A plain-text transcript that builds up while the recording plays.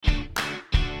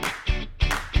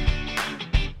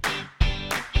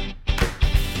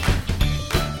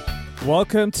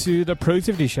Welcome to the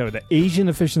Productivity Show, the Asian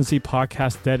efficiency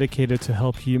podcast dedicated to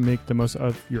help you make the most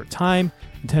of your time,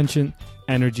 attention,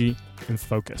 energy, and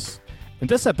focus. In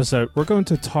this episode, we're going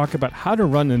to talk about how to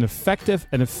run an effective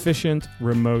and efficient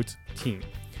remote team.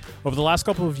 Over the last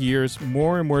couple of years,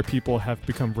 more and more people have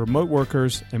become remote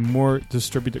workers and more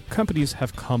distributed companies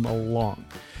have come along.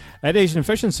 At Asian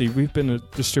Efficiency, we've been a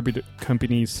distributed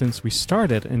company since we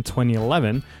started in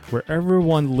 2011, where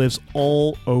everyone lives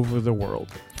all over the world.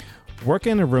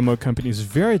 Working in a remote company is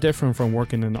very different from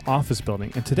working in an office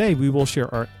building, and today we will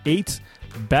share our 8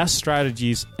 best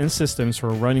strategies and systems for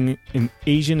running an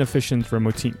Asian efficient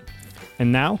remote team.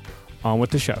 And now, on with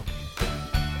the show.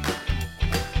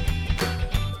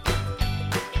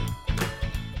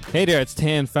 Hey there, it's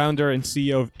Tan, founder and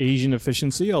CEO of Asian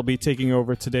Efficiency. I'll be taking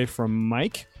over today from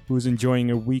Mike, who's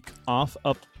enjoying a week off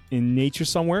up in nature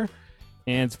somewhere.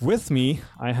 And with me,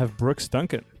 I have Brooks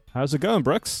Duncan. How's it going,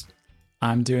 Brooks?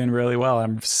 I'm doing really well.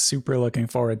 I'm super looking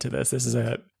forward to this.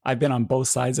 I've been on both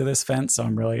sides of this fence, so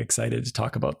I'm really excited to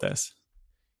talk about this.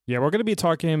 Yeah, we're going to be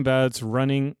talking about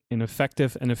running an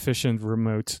effective and efficient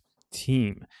remote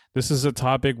team. This is a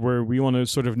topic where we want to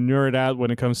sort of nerd out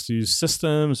when it comes to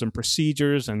systems and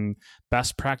procedures and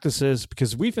best practices,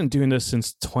 because we've been doing this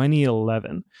since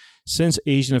 2011, since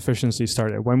Asian Efficiency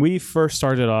started. When we first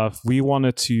started off, we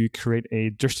wanted to create a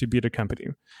distributed company.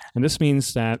 And this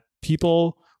means that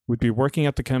people would be working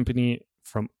at the company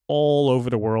from all over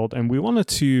the world. And we wanted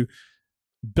to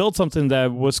build something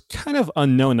that was kind of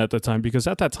unknown at the time, because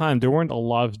at that time, there weren't a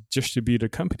lot of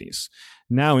distributed companies.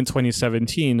 Now in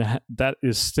 2017, that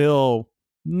is still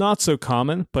not so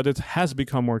common, but it has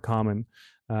become more common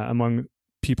among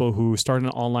people who start an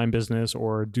online business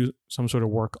or do some sort of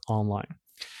work online.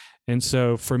 And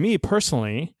so for me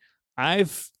personally, I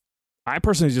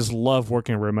personally just love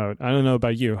working remote. I don't know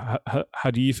about you.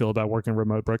 How do you feel about working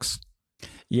remote, Brooks?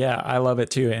 Yeah, I love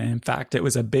it too. And in fact, it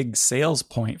was a big sales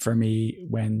point for me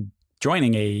when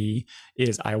joining AE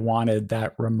is I wanted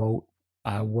that remote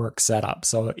work setup.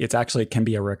 So it actually can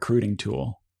be a recruiting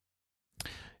tool.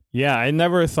 Yeah, I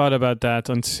never thought about that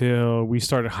until we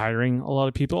started hiring a lot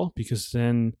of people, because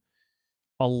then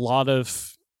a lot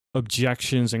of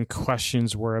objections and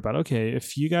questions were about, okay,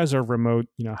 if you guys are remote,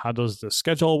 how does the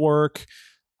schedule work?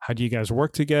 How do you guys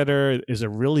work together? Is it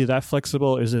really that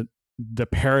flexible? Is it the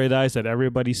paradise that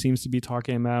everybody seems to be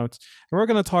talking about? And we're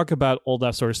going to talk about all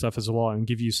that sort of stuff as well and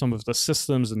give you some of the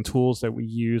systems and tools that we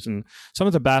use and some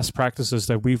of the best practices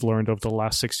that we've learned over the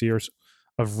last 6 years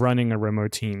of running a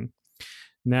remote team.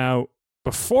 Now,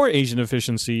 before Asian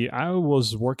Efficiency, I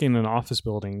was working in an office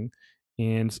building,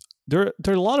 and there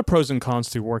are a lot of pros and cons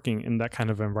to working in that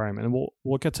kind of environment. And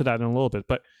we'll get to that in a little bit.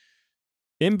 But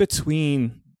in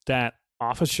between that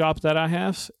office job that I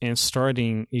have and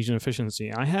starting Asian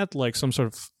Efficiency, I had like some sort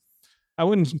of, I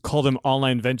wouldn't call them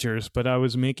online ventures, but I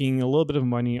was making a little bit of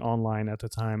money online at the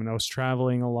time. And I was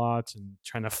traveling a lot and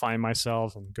trying to find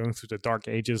myself and going through the dark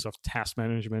ages of task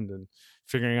management and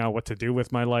figuring out what to do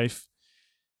with my life.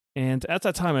 And at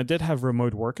that time, I did have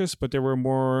remote workers, but there were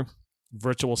more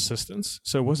virtual assistants.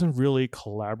 So it wasn't really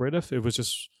collaborative. It was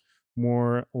just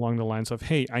more along the lines of,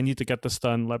 hey, I need to get this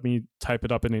done. Let me type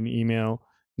it up in an email.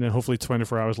 And then hopefully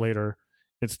 24 hours later,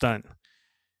 it's done.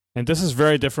 And this is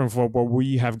very different from what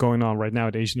we have going on right now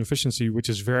at Asian Efficiency, which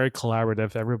is very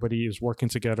collaborative. Everybody is working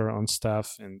together on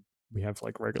stuff, and we have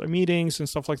like regular meetings and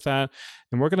stuff like that.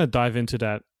 And we're going to dive into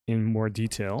that in more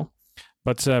detail.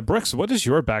 But Brooks, what is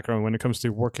your background when it comes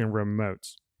to working remote?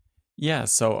 Yeah,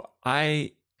 so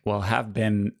I have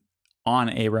been on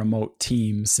a remote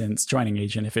team since joining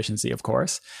Asian Efficiency, of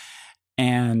course.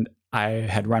 And I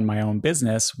had run my own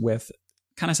business with,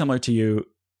 kind of similar to you,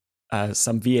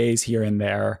 some VAs here and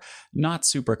there, not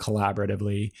super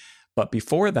collaboratively. But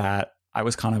before that, I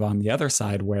was kind of on the other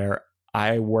side where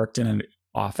I worked in an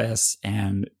office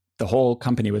and the whole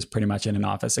company was pretty much in an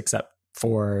office except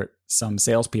for some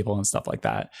salespeople and stuff like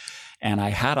that. And I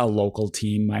had a local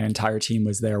team. My entire team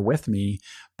was there with me.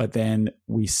 But then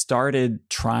we started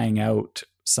trying out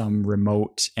some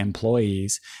remote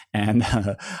employees, and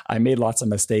I made lots of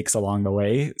mistakes along the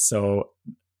way. So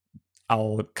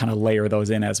I'll kind of layer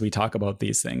those in as we talk about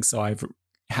these things. So I've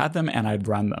had them and I've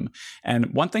run them.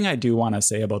 And one thing I do want to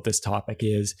say about this topic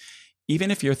is, even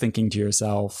if you're thinking to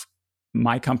yourself,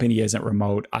 my company isn't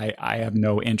remote, I have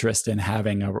no interest in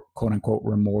having a quote unquote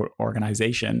remote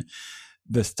organization,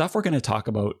 the stuff we're going to talk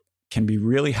about can be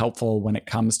really helpful when it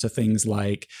comes to things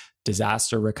like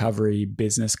disaster recovery,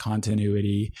 business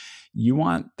continuity. You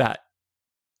want that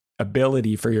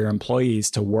ability for your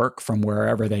employees to work from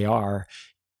wherever they are,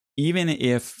 even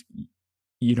if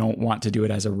you don't want to do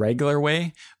it as a regular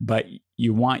way, but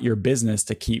you want your business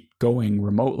to keep going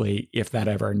remotely if that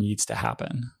ever needs to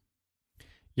happen.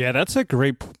 Yeah, that's a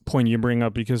great point you bring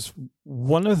up, because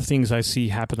one of the things I see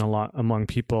happen a lot among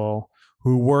people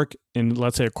who work in,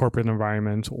 let's say, a corporate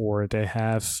environment, or they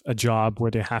have a job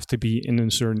where they have to be in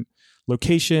a certain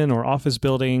location or office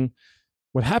building.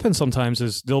 What happens sometimes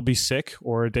is they'll be sick,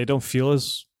 or they don't feel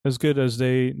as good as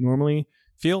they normally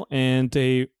feel, and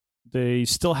they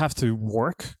still have to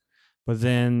work, but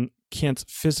then can't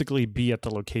physically be at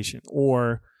the location.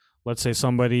 Or let's say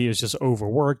somebody is just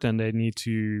overworked and they need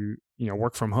to,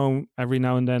 work from home every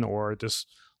now and then, or just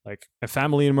like a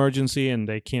family emergency and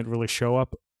they can't really show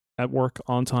up at work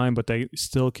on time, but they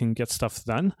still can get stuff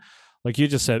done. Like you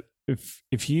just said,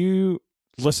 if you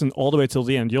listen all the way till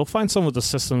the end, you'll find some of the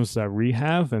systems that we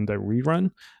have and that we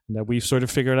run and that we've sort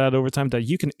of figured out over time that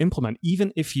you can implement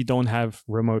even if you don't have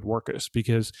remote workers,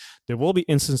 because there will be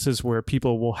instances where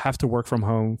people will have to work from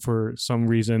home for some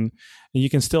reason, and you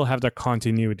can still have that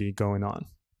continuity going on.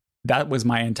 That was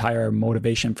my entire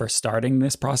motivation for starting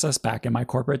this process back in my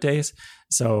corporate days.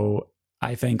 So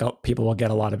I think people will get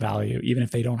a lot of value even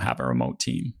if they don't have a remote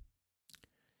team.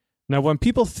 Now, when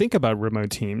people think about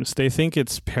remote teams, they think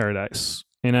it's paradise.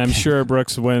 And I'm sure,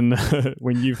 Brooks, when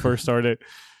you first started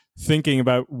thinking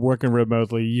about working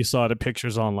remotely, you saw the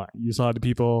pictures online. You saw the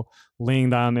people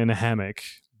laying down in a hammock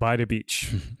by the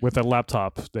beach with a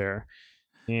laptop there.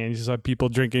 And you saw people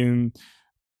drinking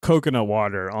coconut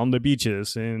water on the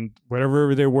beaches and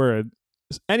wherever they were,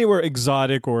 anywhere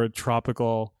exotic or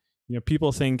tropical.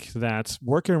 People think that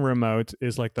working remote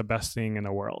is like the best thing in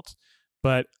the world.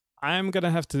 But I'm going to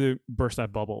have to burst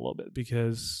that bubble a little bit,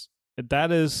 because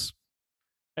that is,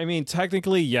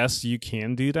 technically, yes, you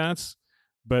can do that.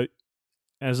 But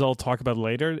as I'll talk about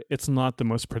later, it's not the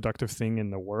most productive thing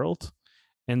in the world.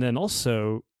 And then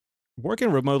also, working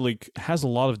remotely has a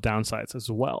lot of downsides as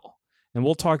well. And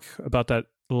we'll talk about that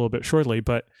a little bit shortly.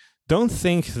 But don't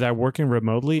think that working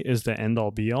remotely is the end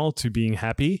all be all to being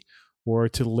happy or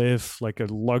to live like a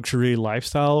luxury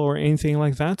lifestyle or anything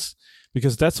like that,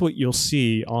 because that's what you'll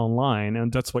see online,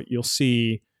 and that's what you'll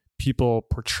see people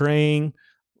portraying,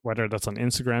 whether that's on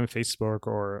Instagram, Facebook,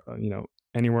 or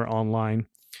anywhere online.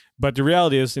 But the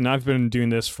reality is, and I've been doing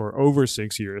this for over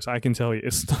 6 years, I can tell you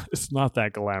it's not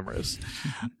that glamorous.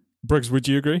 Brooks, would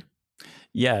you agree?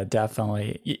 Yeah,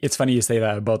 definitely. It's funny you say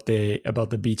that about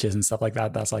the beaches and stuff like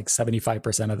that. That's like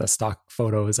 75% of the stock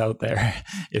photos out there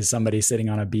is somebody sitting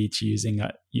on a beach using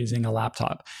a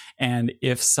laptop. And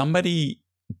if somebody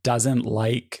doesn't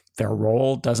like their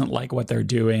role, doesn't like what they're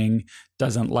doing,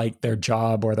 doesn't like their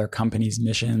job or their company's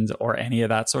missions or any of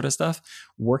that sort of stuff,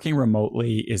 working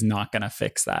remotely is not going to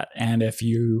fix that. And if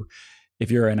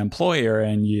you're an employer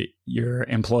and your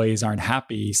employees aren't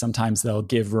happy, sometimes they'll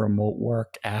give remote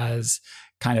work as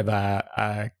kind of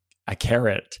a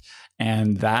carrot,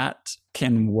 and that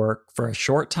can work for a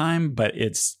short time, but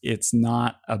it's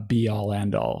not a be all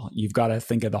end all. You've got to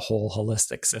think of the whole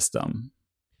holistic system.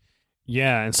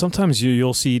 Yeah, and sometimes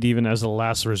you'll see it even as a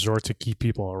last resort to keep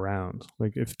people around.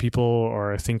 Like if people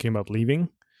are thinking about leaving,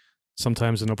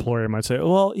 sometimes an employer might say,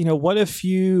 well, what if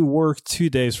you work 2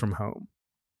 days from home?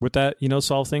 Would that,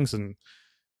 solve things? And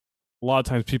a lot of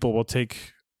times people will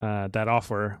take that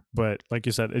offer, but like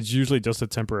you said, it's usually just a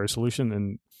temporary solution.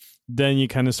 And then you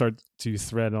kind of start to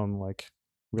thread on like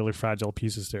really fragile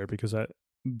pieces there, because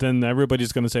then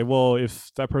everybody's going to say, well,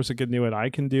 if that person can do it, I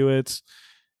can do it.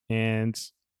 And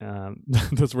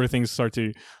that's where things start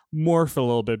to morph a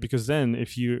little bit, because then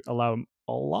if you allow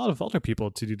a lot of other people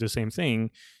to do the same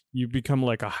thing, you become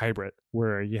like a hybrid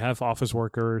where you have office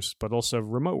workers, but also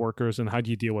remote workers. And how do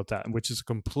you deal with that? Which is a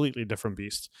completely different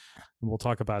beast. And we'll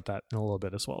talk about that in a little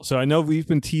bit as well. So I know we've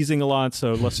been teasing a lot,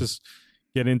 so let's just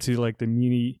get into like the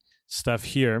meaty stuff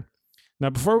here. Now,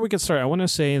 before we get started, I want to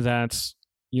say that,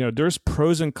 there's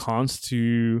pros and cons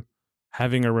to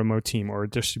having a remote team or a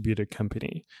distributed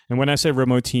company. And when I say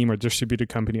remote team or distributed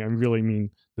company, I really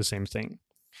mean the same thing.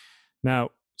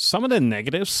 Now, some of the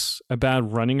negatives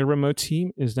about running a remote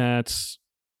team is that,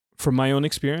 from my own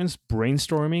experience,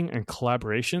 brainstorming and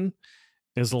collaboration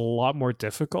is a lot more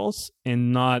difficult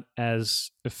and not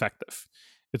as effective.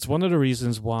 It's one of the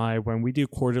reasons why when we do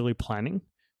quarterly planning,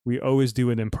 we always do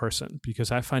it in person,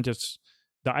 because I find it's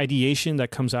the ideation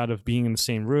that comes out of being in the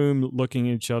same room, looking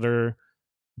at each other,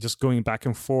 just going back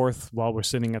and forth while we're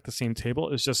sitting at the same table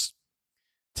is just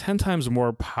 10 times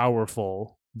more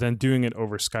powerful than doing it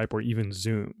over Skype or even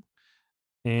Zoom.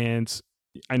 And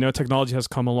I know technology has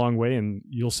come a long way, and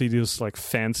you'll see this like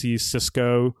fancy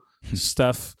Cisco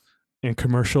stuff in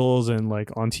commercials and like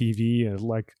on TV and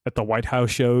like at the White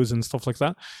House shows and stuff like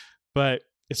that. But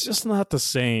it's just not the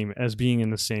same as being in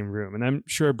the same room. And I'm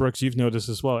sure, Brooks, you've noticed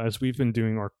as well as we've been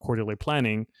doing our quarterly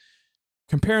planning,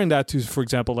 comparing that to, for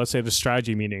example, let's say the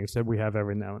strategy meetings that we have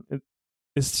every now and then.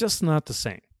 It's just not the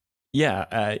same.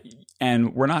 Yeah.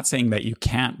 And we're not saying that you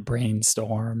can't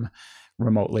brainstorm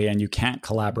remotely and you can't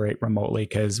collaborate remotely,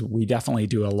 because we definitely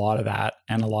do a lot of that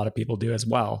and a lot of people do as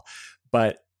well.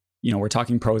 But, we're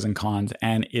talking pros and cons,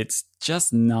 and it's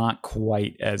just not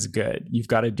quite as good. You've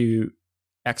got to do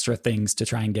extra things to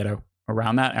try and get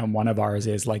around that. And one of ours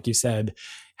is, like you said,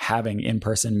 having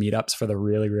in-person meetups for the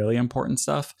really, really important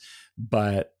stuff.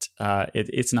 But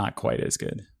it's not quite as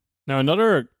good. Now,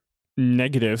 another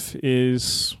negative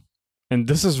is, and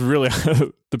this is really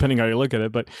depending how you look at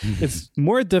it, but it's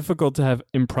more difficult to have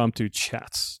impromptu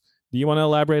chats. Do you want to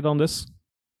elaborate on this?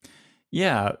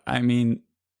 Yeah. I mean,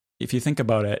 if you think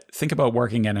about it, think about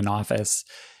working in an office.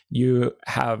 You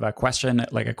have a question,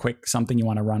 like a quick something you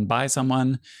want to run by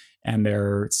someone, and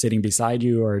they're sitting beside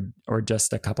you or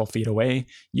just a couple feet away.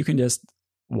 You can just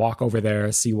walk over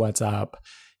there, see what's up.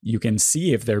 You can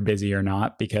see if they're busy or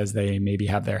not because they maybe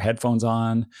have their headphones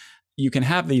on. You can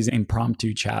have these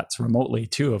impromptu chats remotely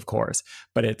too, of course,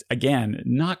 but it's, again,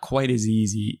 not quite as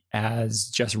easy as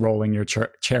just rolling your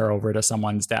chair over to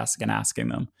someone's desk and asking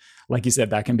them. Like you said,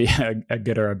 that can be a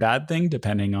good or a bad thing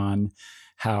depending on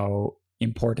how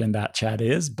important that chat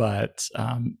is, but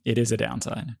it is a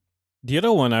downside. The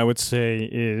other one I would say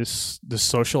is the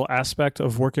social aspect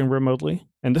of working remotely.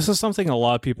 And this is something a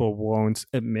lot of people won't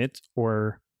admit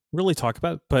or really talk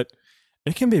about, but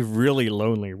it can be really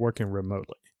lonely working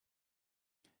remotely.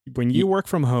 When you work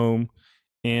from home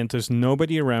and there's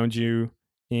nobody around you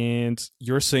and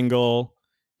you're single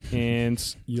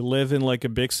and you live in like a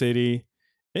big city,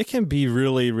 it can be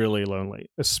really, really lonely,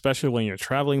 especially when you're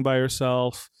traveling by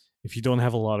yourself, if you don't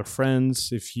have a lot of friends,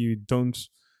 if you don't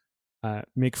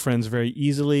make friends very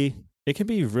easily, it can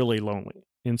be really lonely.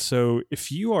 And so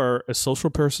if you are a social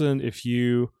person, if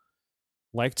you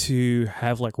like to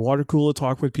have like water cooler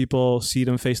talk with people, see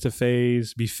them face to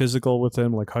face, be physical with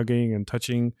them, like hugging and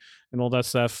touching and all that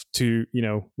stuff to,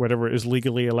 whatever is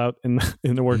legally allowed in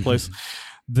the workplace,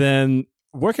 then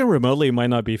working remotely might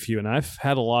not be for you. And I've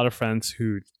had a lot of friends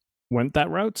who went that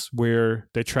route where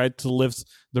they tried to live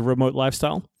the remote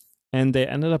lifestyle and they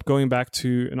ended up going back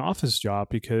to an office job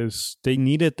because they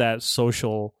needed that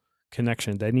social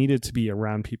connection. They needed to be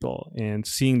around people and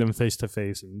seeing them face to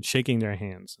face and shaking their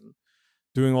hands and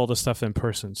doing all the stuff in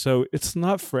person. So it's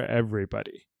not for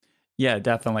everybody. Yeah,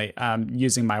 definitely.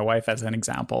 Using my wife as an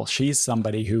example, she's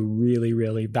somebody who really,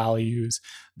 really values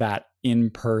that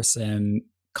in-person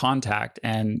contact.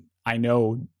 And I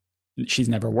know she's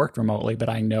never worked remotely, but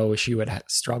I know she would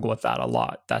struggle with that a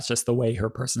lot. That's just the way her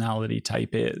personality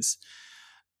type is.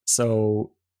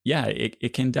 So yeah,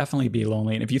 it can definitely be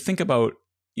lonely. And if you think about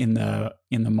in the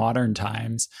modern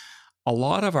times, a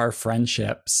lot of our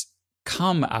friendships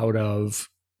come out of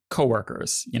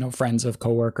coworkers, friends of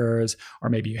coworkers, or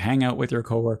maybe you hang out with your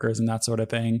coworkers and that sort of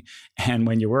thing. And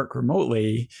when you work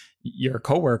remotely, your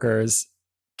coworkers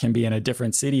can be in a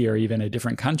different city or even a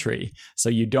different country. So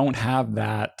you don't have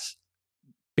that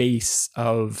base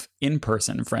of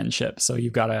in-person friendship. So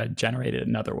you've got to generate it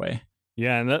another way.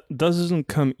 Yeah, and that doesn't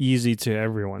come easy to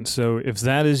everyone. So if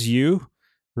that is you,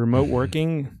 remote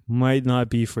working might not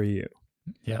be for you.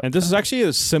 Yeah, and this is actually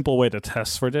a simple way to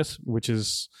test for this, which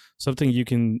is something you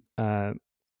can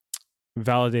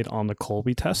validate on the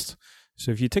Kolbe test.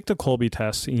 So if you take the Kolbe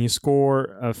test and you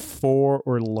score a 4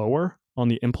 or lower on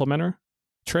the implementer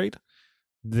trait,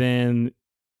 then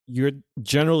you're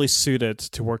generally suited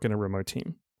to work in a remote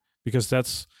team, because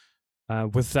that's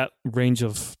with that range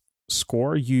of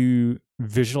score, you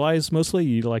visualize mostly.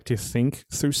 You like to think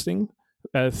through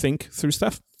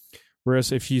stuff.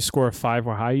 Whereas if you score a 5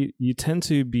 or high, you tend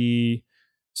to be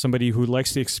somebody who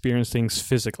likes to experience things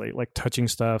physically, like touching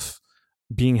stuff,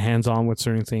 being hands-on with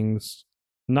certain things,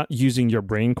 not using your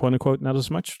brain, quote unquote, not as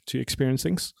much to experience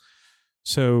things.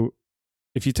 So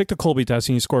if you take the Kolbe test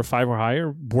and you score 5 or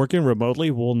higher, working remotely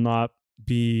will not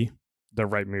be the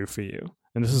right move for you.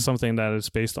 And this is something that is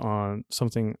based on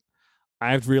something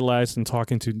I've realized in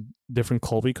talking to different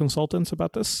Kolbe consultants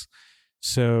about this.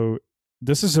 So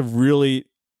this is a really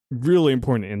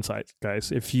important insight,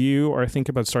 guys. If you are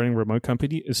thinking about starting a remote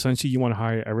company, essentially you want to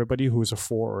hire everybody who is a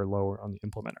 4 or lower on the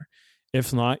implementer.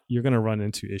 If not, you're going to run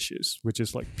into issues, which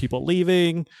is like people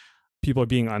leaving, people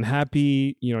being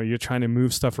unhappy. You're trying to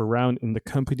move stuff around in the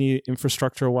company,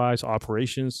 infrastructure-wise,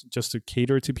 operations, just to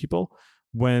cater to people.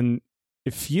 When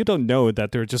if you don't know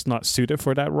that they're just not suited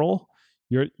for that role,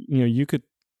 you could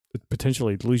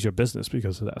potentially lose your business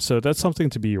because of that. So that's something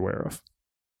to be aware of.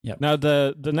 Yep. Now,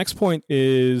 the next point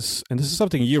is, and this is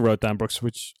something you wrote down, Brooks,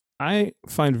 which I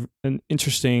find an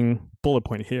interesting bullet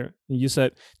point here. You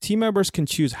said team members can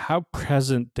choose how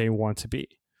present they want to be.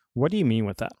 What do you mean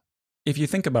with that? If you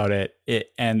think about it,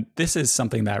 and this is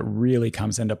something that really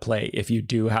comes into play if you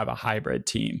do have a hybrid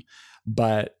team.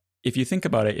 But if you think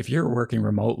about it, if you're working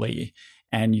remotely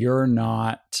and you're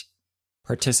not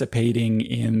participating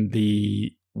in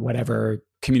the whatever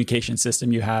communication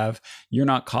system you have, you're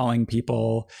not calling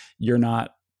people, you're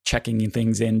not checking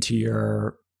things into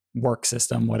your work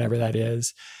system, whatever that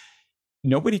is,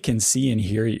 nobody can see and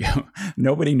hear you.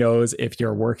 Nobody knows if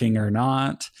you're working or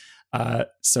not.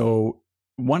 So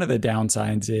one of the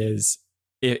downsides is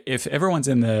if everyone's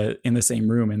in the same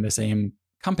room, in the same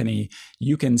company,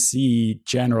 you can see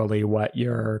generally what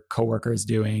your coworker's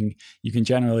doing. You can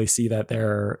generally see that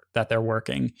they're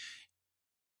working.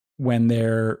 When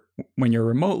you're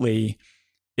remotely,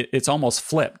 it's almost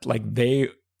flipped. Like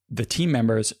the team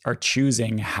members are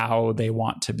choosing how they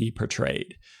want to be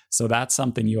portrayed. So that's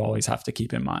something you always have to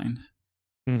keep in mind.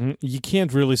 Mm-hmm. You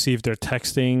can't really see if they're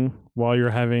texting while you're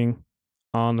having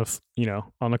on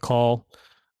a call.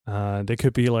 They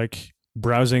could be like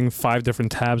browsing 5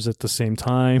 different tabs at the same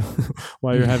time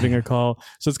while you're having a call.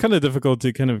 So it's kind of difficult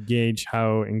to kind of gauge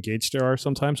how engaged they are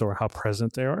sometimes or how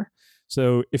present they are.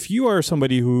 So if you are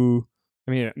somebody who,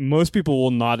 I mean, most people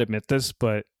will not admit this,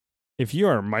 but if you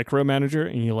are a micromanager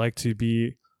and you like to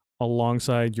be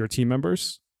alongside your team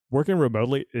members, working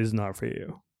remotely is not for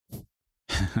you.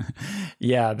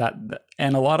 Yeah,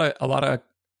 and a lot of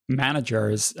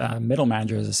managers, middle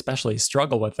managers especially,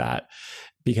 struggle with that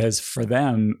because for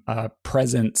them,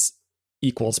 presence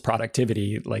equals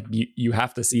productivity. Like you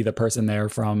have to see the person there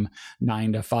from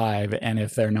 9 to 5, and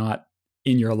if they're not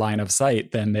in your line of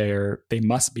sight, then they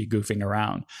must be goofing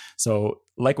around. So,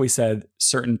 like we said,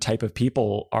 certain type of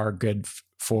people are good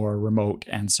for remote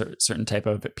and certain type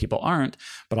of people aren't.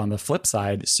 But on the flip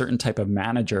side, certain type of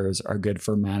managers are good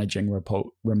for managing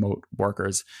remote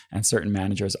workers and certain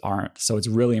managers aren't. So it's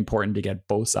really important to get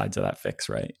both sides of that fix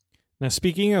right. Now,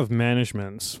 speaking of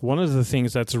management, one of the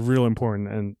things that's real important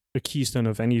and a keystone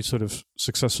of any sort of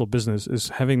successful business is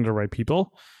having the right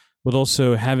people, but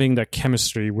also having that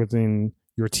chemistry within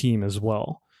your team as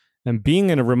well. And being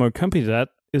in a remote company, that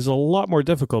is a lot more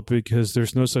difficult because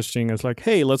there's no such thing as like,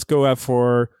 hey, let's go out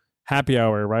for happy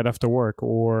hour right after work,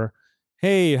 or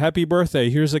hey, happy birthday,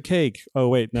 here's a cake. Oh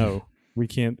wait, no, we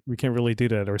can't really do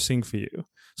that or sing for you.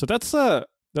 So that's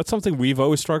something we've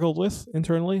always struggled with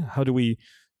internally. How do we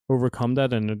overcome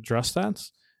that and address that?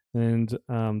 And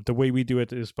the way we do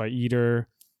it is by either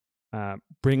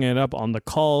bringing it up on the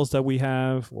calls that we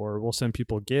have, or we'll send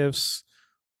people gifts,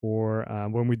 or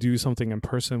when we do something in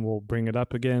person, we'll bring it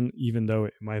up again, even though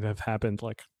it might have happened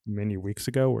like many weeks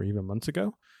ago or even months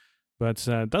ago. But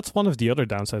that's one of the other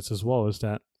downsides as well, is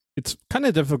that it's kind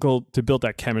of difficult to build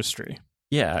that chemistry.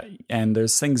 Yeah, and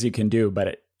there's things you can do,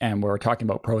 and we're talking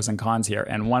about pros and cons here.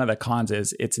 And one of the cons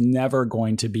is it's never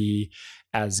going to be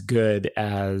as good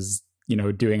as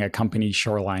doing a company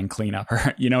shoreline cleanup,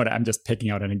 or I'm just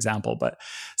picking out an example, but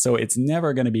so it's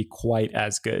never going to be quite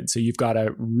as good. So you've got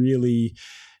to really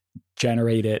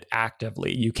generate it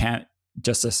actively. You can't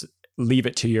just leave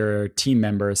it to your team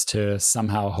members to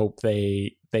somehow hope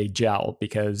they gel,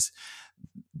 because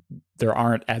there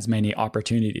aren't as many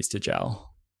opportunities to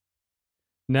gel.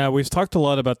 Now, we've talked a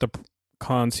lot about the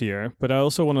cons here, but I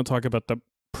also want to talk about the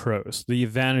pros, the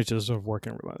advantages of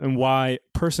working remote, and why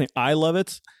personally I love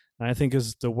it. And I think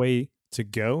is the way to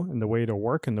go and the way to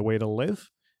work and the way to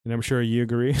live. And I'm sure you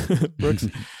agree, Brooks,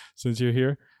 since you're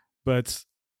here. But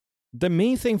the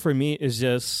main thing for me is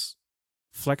just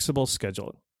flexible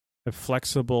scheduling, a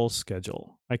flexible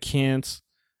schedule. I can't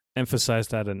emphasize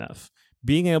that enough.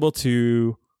 Being able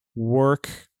to work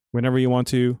whenever you want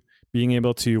to, being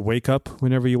able to wake up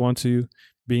whenever you want to,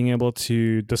 being able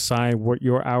to decide what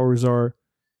your hours are,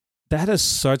 that is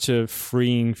such a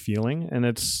freeing feeling. And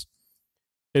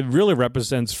it really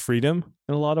represents freedom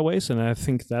in a lot of ways. And I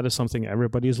think that is something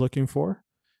everybody is looking for.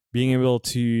 Being able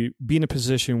to be in a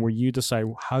position where you decide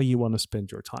how you want to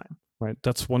spend your time, right?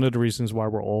 That's one of the reasons why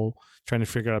we're all trying to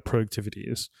figure out productivity,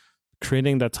 is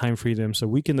creating that time freedom so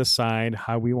we can decide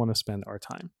how we want to spend our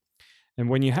time. And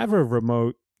when you have a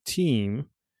remote team,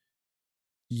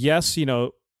 yes,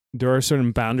 there are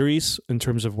certain boundaries in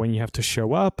terms of when you have to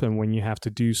show up and when you have to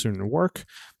do certain work.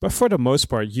 But for the most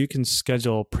part, you can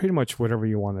schedule pretty much whatever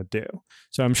you want to do.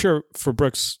 So I'm sure for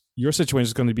Brooks, your situation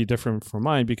is going to be different from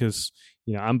mine because,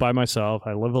 I'm by myself.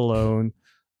 I live alone.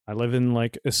 I live in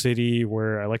like a city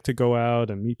where I like to go out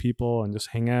and meet people and just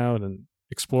hang out and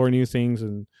explore new things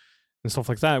and stuff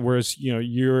like that. Whereas,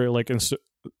 you're like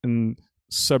in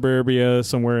suburbia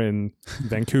somewhere in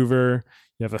Vancouver.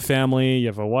 You have a family, you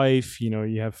have a wife,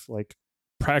 you have like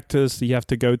practice that you have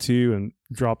to go to and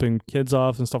dropping kids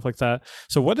off and stuff like that.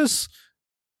 So what is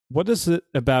it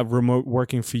about remote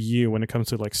working for you when it comes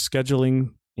to like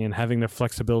scheduling and having the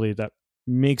flexibility that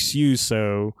makes you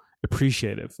so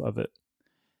appreciative of it?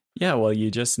 Yeah, well, you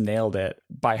just nailed it.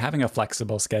 By having a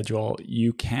flexible schedule,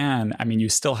 you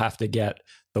still have to get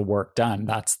the work done.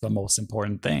 That's the most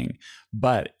important thing.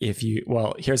 But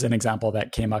here's an example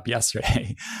that came up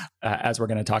yesterday. As we're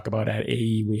going to talk about at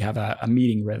AE, we have a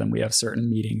meeting rhythm. We have certain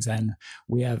meetings, and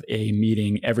we have a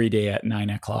meeting every day at 9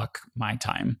 o'clock my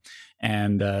time.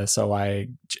 And so I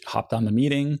hopped on the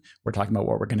meeting. We're talking about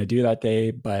what we're going to do that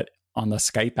day, but on the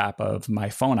Skype app of my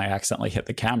phone, I accidentally hit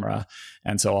the camera.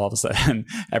 And so all of a sudden,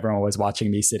 everyone was watching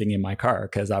me sitting in my car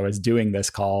because I was doing this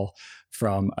call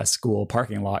from a school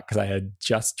parking lot because I had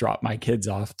just dropped my kids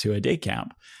off to a day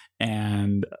camp.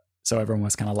 And so everyone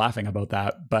was kind of laughing about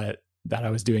that, but that I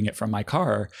was doing it from my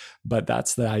car. But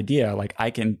that's the idea. Like I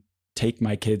can take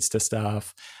my kids to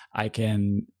stuff. I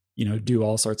can, do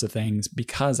all sorts of things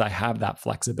because I have that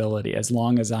flexibility. As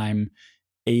long as I'm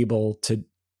able to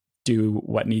do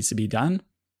what needs to be done,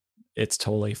 it's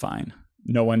totally fine.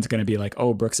 No one's going to be like,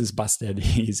 oh, Brooks is busted.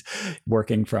 He's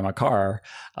working from a car.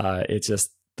 It's just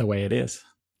the way it is.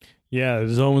 Yeah,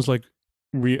 it's almost like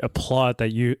we applaud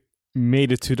that you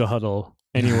made it to the huddle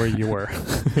anywhere you were.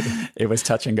 It was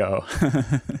touch and go.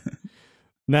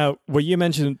 Now, what you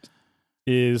mentioned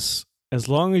is as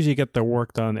long as you get the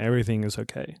work done, everything is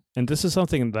okay. And this is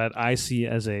something that I see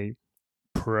as a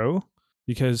pro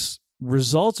because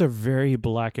results are very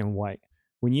black and white.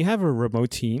 When you have a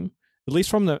remote team, at least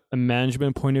from a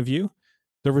management point of view,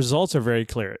 the results are very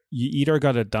clear. You either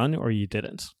got it done or you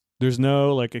didn't. There's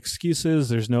no like excuses.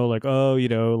 There's no like, oh,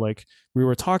 like we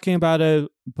were talking about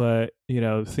it, but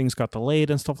things got delayed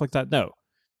and stuff like that. No.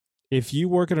 If you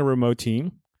work in a remote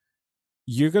team,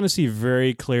 you're going to see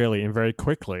very clearly and very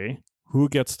quickly who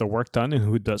gets the work done and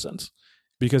who doesn't.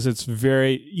 Because it's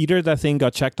either that thing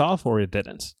got checked off or it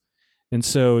didn't. And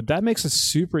so that makes it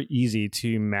super easy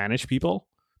to manage people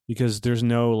because there's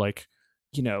no like,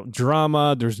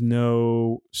 drama. There's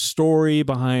no story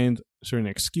behind certain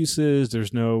excuses.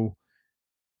 There's no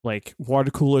like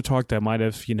water cooler talk that might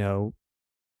have,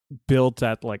 built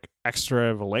that like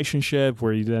extra relationship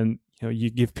where you then, you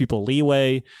give people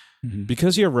leeway. Mm-hmm.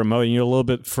 Because you're remote and you're a little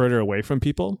bit further away from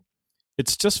people.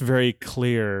 It's just very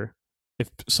clear if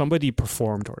somebody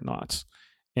performed or not.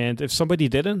 And if somebody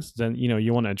didn't, then,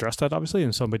 you want to address that, obviously.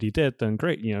 And somebody did, then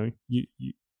great.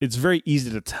 It's very easy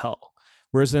to tell.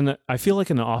 Whereas I feel like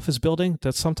in an office building,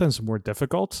 that's sometimes more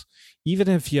difficult, even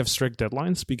if you have strict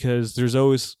deadlines, because there's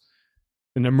always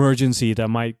an emergency that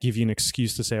might give you an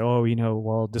excuse to say, oh,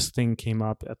 well, this thing came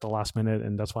up at the last minute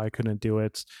and that's why I couldn't do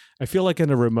it. I feel like in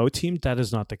a remote team, that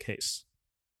is not the case.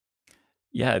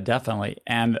 Yeah, definitely.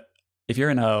 And if you're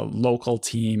in a local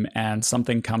team and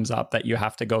something comes up that you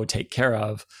have to go take care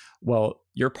of, well,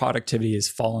 your productivity is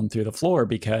fallen through the floor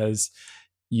because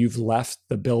you've left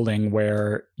the building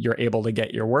where you're able to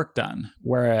get your work done.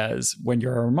 Whereas when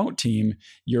you're a remote team,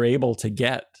 you're able to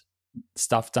get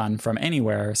stuff done from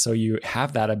anywhere. So you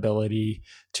have that ability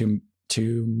to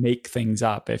make things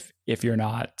up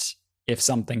if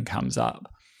something comes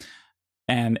up.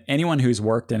 And anyone who's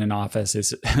worked in an office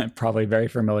is probably very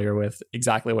familiar with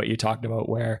exactly what you talked about,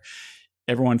 where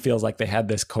everyone feels like they had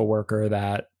this coworker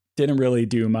that didn't really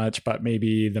do much, but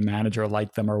maybe the manager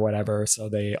liked them or whatever. So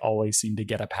they always seem to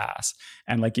get a pass.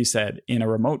 And like you said, in a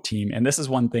remote team, and this is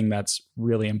one thing that's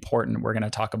really important. We're going to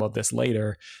talk about this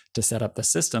later to set up the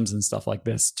systems and stuff like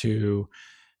this to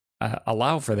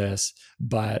allow for this.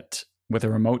 But with a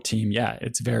remote team, yeah,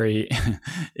 it's very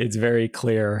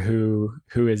clear who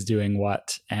is doing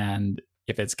what and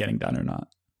if it's getting done or not.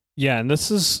 Yeah, and this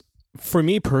is, for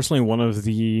me personally, one of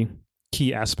the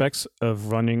key aspects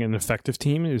of running an effective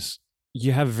team is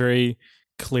you have very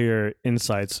clear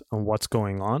insights on what's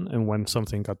going on and when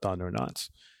something got done or not.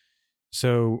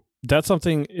 So that's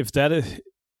something, if that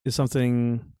is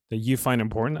something that you find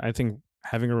important, I think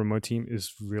having a remote team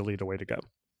is really the way to go.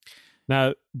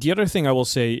 Now, the other thing I will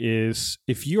say is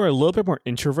if you are a little bit more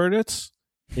introverted,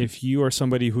 if you are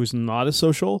somebody who's not as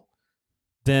social,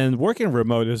 then working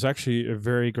remote is actually a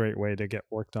very great way to get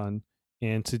work done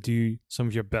and to do some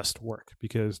of your best work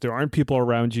because there aren't people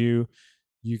around you.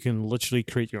 You can literally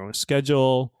create your own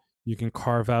schedule. You can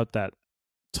carve out that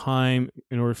time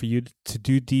in order for you to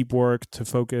do deep work, to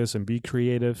focus and be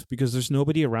creative because there's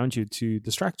nobody around you to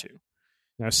distract you.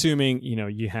 Now, assuming,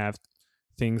 you have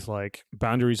things like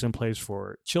boundaries in place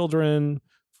for children,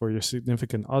 for your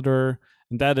significant other,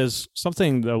 and that is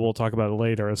something that we'll talk about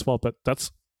later as well, but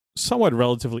that's somewhat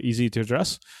relatively easy to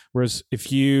address. Whereas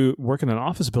if you work in an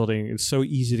office building, it's so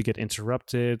easy to get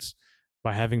interrupted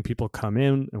by having people come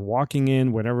in and walking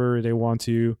in whenever they want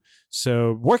to.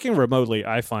 So working remotely,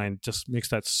 I find, just makes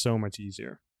that so much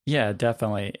easier. Yeah,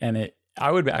 definitely. And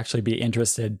I would actually be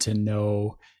interested to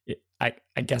know.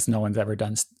 I guess no one's ever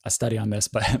done a study on this,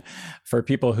 but for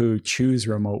people who choose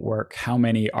remote work, how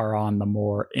many are on the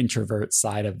more introvert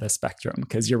side of the spectrum?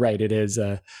 Because you're right, it is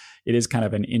kind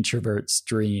of an introvert's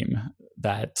dream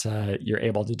that you're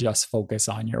able to just focus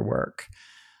on your work.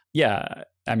 Yeah,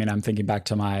 I mean, I'm thinking back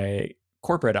to my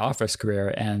corporate office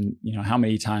career, and how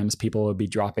many times people would be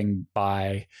dropping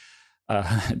by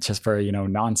just for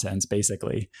nonsense,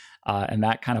 basically, and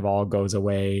that kind of all goes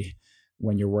away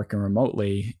when you're working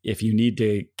remotely. If you need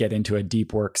to get into a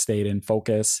deep work state and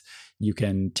focus, you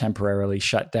can temporarily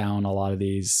shut down a lot of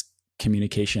these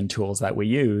communication tools that we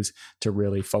use to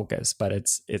really focus. But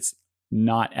it's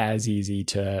not as easy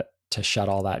to shut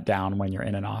all that down when you're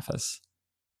in an office.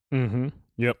 Mm-hmm.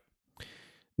 Yep.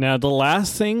 Now, the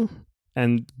last thing,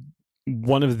 and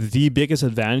one of the biggest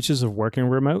advantages of working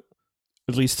remote,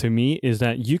 at least to me, is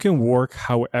that you can work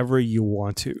however you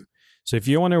want to. So if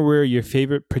you want to wear your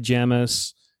favorite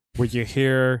pajamas with your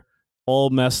hair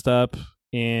all messed up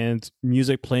and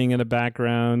music playing in the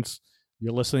background,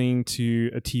 you're listening to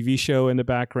a TV show in the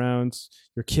background,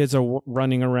 your kids are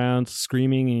running around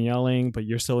screaming and yelling, but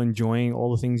you're still enjoying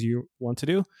all the things you want to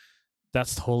do,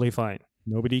 that's totally fine.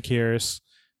 Nobody cares,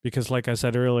 because like I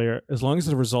said earlier, as long as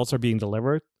the results are being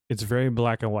delivered, it's very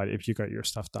black and white if you got your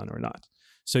stuff done or not.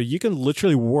 So you can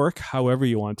literally work however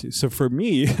you want to. So for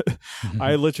me,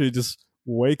 I literally just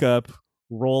wake up,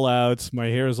 roll out, my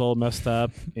hair is all messed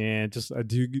up, and just I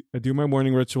do my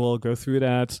morning ritual, go through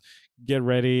that, get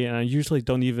ready, and I usually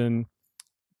don't even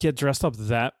get dressed up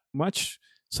that much.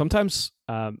 Sometimes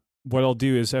what I'll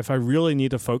do is, if I really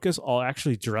need to focus, I'll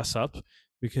actually dress up,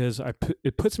 because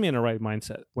it puts me in the right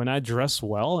mindset. When I dress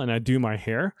well and I do my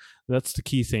hair, that's the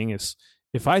key thing. Is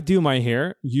if I do my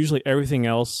hair, usually everything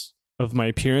else of my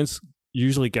appearance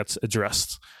usually gets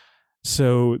addressed.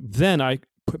 So then I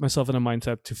put myself in a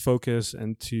mindset to focus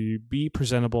and to be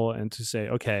presentable and to say,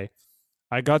 okay,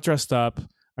 I got dressed up.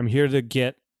 I'm here to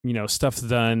get, stuff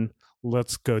done.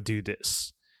 Let's go do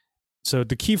this. So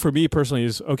the key for me personally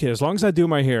is, okay, as long as I do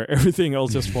my hair, everything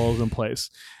else just falls in place.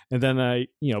 And then I,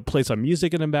 play some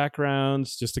music in the background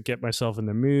just to get myself in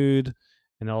the mood.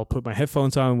 And I'll put my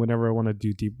headphones on whenever I want to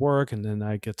do deep work, and then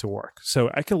I get to work.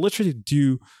 So I can literally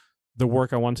do the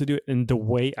work I want to do in the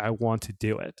way I want to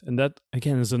do it. And that,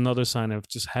 again, is another sign of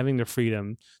just having the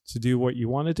freedom to do what you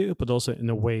want to do, but also in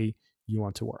the way you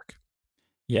want to work.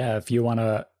 Yeah,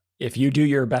 if you do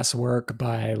your best work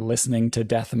by listening to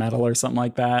death metal or something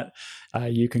like that,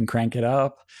 you can crank it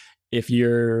up. If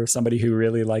you're somebody who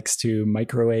really likes to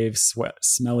microwave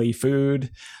smelly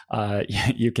food,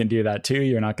 you can do that too.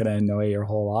 You're not going to annoy your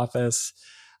whole office.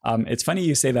 It's funny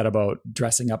you say that about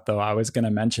dressing up, though. I was going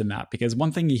to mention that, because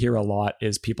one thing you hear a lot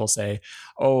is people say,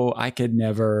 "Oh, I could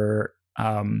never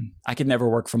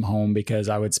work from home because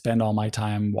I would spend all my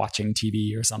time watching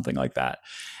TV," or something like that.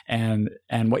 And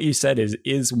what you said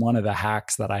is one of the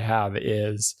hacks that I have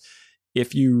is,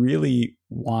 if you really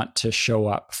want to show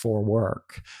up for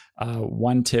work,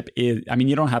 one tip is, I mean,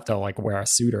 you don't have to wear a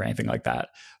suit or anything like that,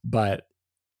 but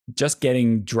just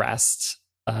getting dressed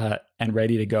and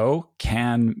ready to go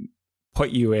can put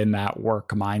you in that work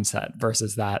mindset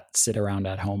versus that sit around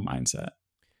at home mindset.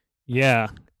 Yeah.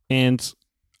 And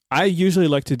I usually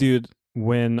like to do it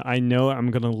when I know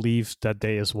I'm going to leave that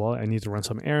day as well. I need to run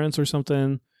some errands or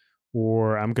something,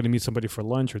 or I'm going to meet somebody for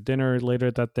lunch or dinner later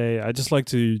that day. I just like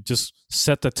to just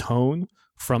set the tone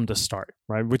from the start,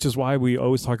 right? Which is why we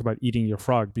always talk about eating your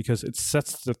frog, because it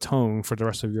sets the tone for the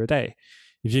rest of your day.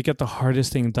 If you get the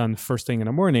hardest thing done first thing in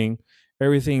the morning,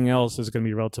 everything else is going to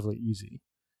be relatively easy.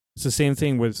 It's the same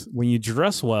thing with when you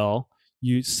dress well,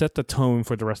 you set the tone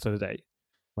for the rest of the day,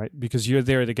 right? Because you're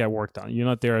there to get work done. You're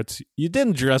not there you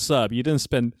didn't dress up. You didn't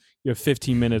spend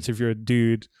 15 minutes if you're a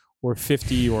dude, or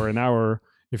 50 or an hour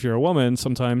if you're a woman,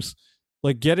 sometimes,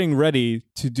 getting ready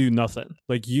to do nothing.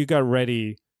 You got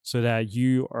ready so that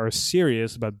you are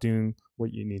serious about doing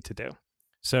what you need to do.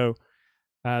 So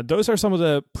those are some of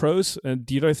the pros. And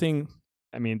the other thing,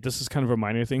 I mean, this is kind of a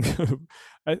minor thing.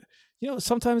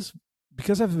 Sometimes,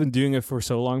 because I've been doing it for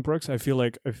so long, Brooks, I feel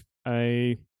like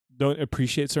I don't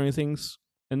appreciate certain things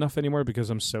enough anymore because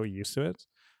I'm so used to it.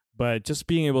 But just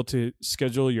being able to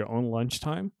schedule your own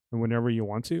lunchtime and whenever you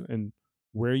want to and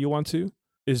where you want to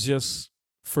is just,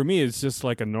 for me, it's just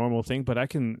like a normal thing. But I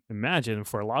can imagine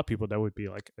for a lot of people that would be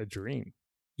like a dream.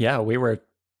 Yeah, we were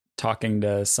talking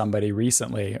to somebody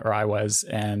recently, or I was,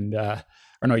 and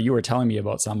or no, you were telling me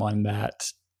about someone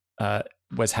that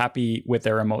was happy with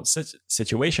their remote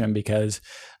situation because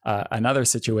another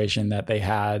situation that they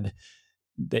had,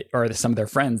 or some of their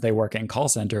friends, they work in call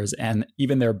centers, and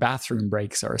even their bathroom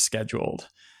breaks are scheduled.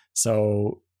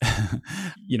 So,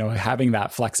 having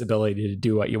that flexibility to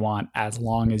do what you want as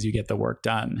long as you get the work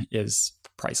done is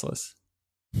priceless.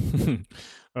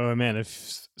 Oh man,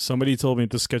 if somebody told me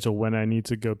to schedule when I need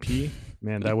to go pee,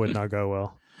 man, that would not go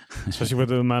well. Especially with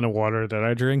the amount of water that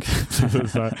I drink.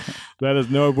 That is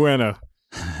no bueno.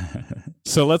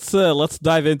 So let's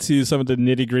dive into some of the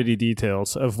nitty-gritty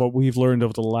details of what we've learned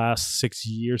over the last 6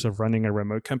 years of running a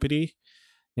remote company.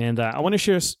 And I want to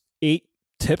share 8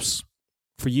 tips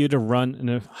for you to run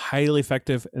a highly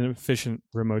effective and efficient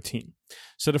remote team.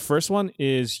 So the first one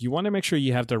is you want to make sure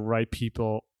you have the right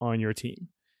people on your team.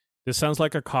 This sounds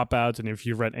like a cop-out, and if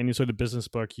you've read any sort of business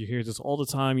book, you hear this all the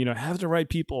time, have the right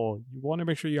people. You want to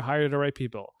make sure you hire the right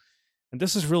people. And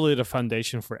this is really the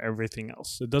foundation for everything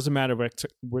else. It doesn't matter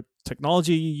what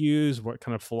technology you use, what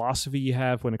kind of philosophy you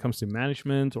have when it comes to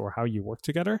management or how you work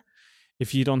together,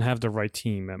 if you don't have the right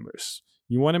team members.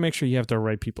 You want to make sure you have the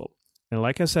right people. And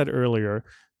like I said earlier,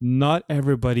 not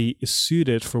everybody is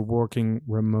suited for working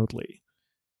remotely.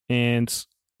 And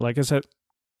like I said,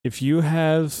 if you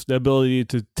have the ability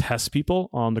to test people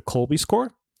on the Colby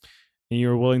score and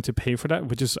you're willing to pay for that,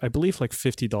 which is, I believe, like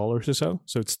 $50 or so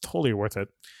it's totally worth it,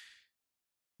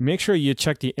 make sure you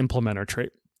check the implementer trait.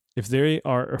 If they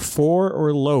are a 4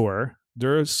 or lower,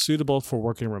 they're suitable for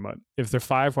working remote. If they're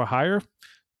 5 or higher,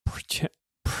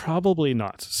 probably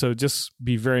not. So just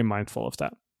be very mindful of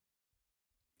that.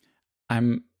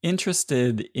 I'm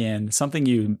interested in something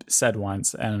you said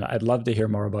once, and I'd love to hear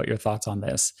more about your thoughts on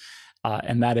this.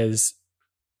 And that is,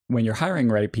 when you're hiring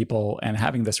right people and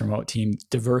having this remote team,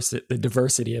 the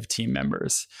diversity of team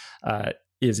members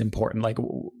is important. Like,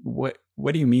 what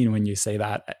do you mean when you say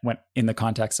that in the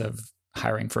context of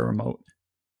hiring for remote?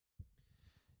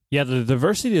 Yeah, the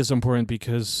diversity is important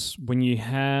because when you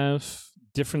have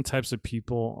different types of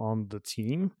people on the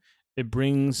team, it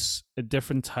brings a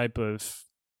different type of,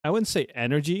 I wouldn't say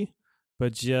energy,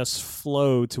 but just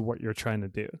flow to what you're trying to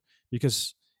do.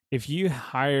 Because if you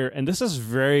hire, and this is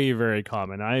very, very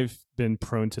common, I've been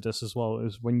prone to this as well,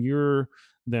 is when you're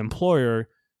the employer,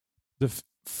 the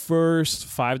first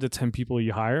 5 to 10 people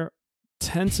you hire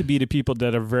tend to be the people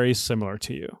that are very similar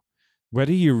to you.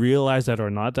 Whether you realize that or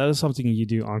not, that is something you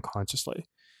do unconsciously.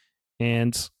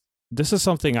 And this is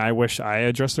something I wish I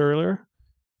addressed earlier,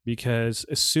 because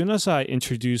as soon as I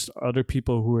introduced other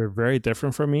people who are very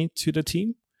different from me to the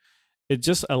team, it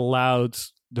just allowed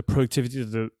the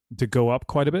productivity to go up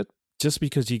quite a bit, just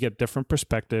because you get different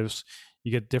perspectives,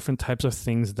 you get different types of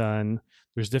things done.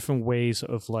 There's different ways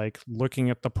of like looking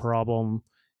at the problem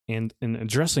and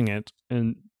addressing it.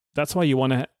 And that's why you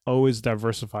want to always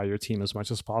diversify your team as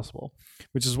much as possible,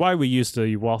 which is why we use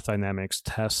the wealth dynamics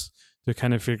test to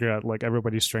kind of figure out like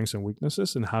everybody's strengths and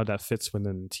weaknesses and how that fits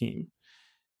within the team.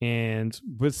 And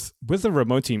with a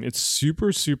remote team, it's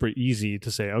super, super easy to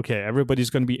say, okay, everybody's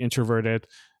going to be introverted.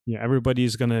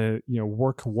 Everybody's going to,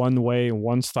 work one way,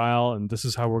 one style, and this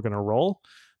is how we're going to roll.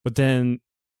 But then,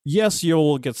 yes,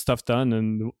 you'll get stuff done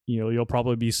and, you'll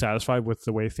probably be satisfied with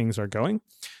the way things are going.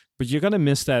 But you're going to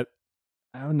miss that,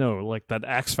 I don't know, like that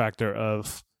X factor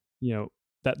of,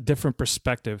 that different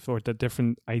perspective or the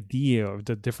different idea or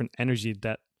the different energy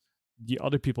that the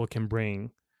other people can bring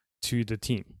to the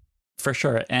team. For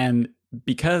sure. And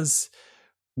because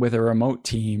with a remote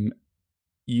team,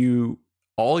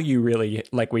 all you really,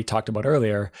 like we talked about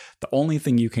earlier, the only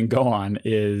thing you can go on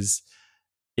is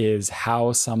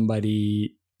how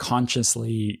somebody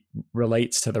consciously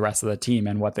relates to the rest of the team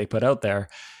and what they put out there.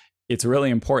 It's really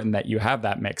important that you have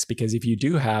that mix, because if you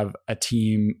do have a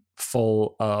team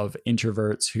full of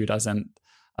introverts who doesn't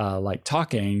like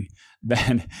talking,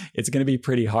 then it's going to be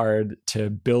pretty hard to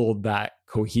build that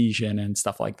cohesion and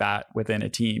stuff like that within a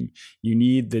team. You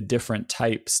need the different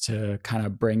types to kind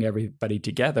of bring everybody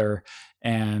together.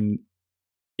 And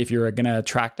if you're going to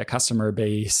attract a customer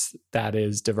base that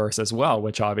is diverse as well,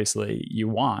 which obviously you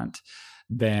want,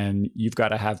 then you've got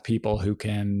to have people who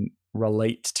can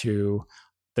relate to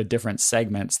the different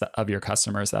segments of your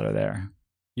customers that are there.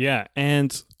 Yeah.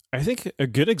 And I think a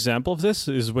good example of this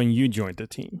is when you joined the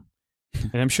team.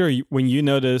 And I'm sure when you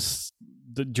noticed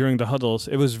during the huddles,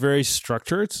 it was very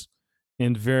structured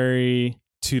and very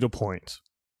to the point.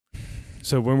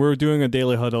 So when we're doing a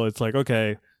daily huddle, it's like,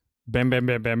 okay, bam, bam,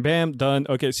 bam, bam, bam, done.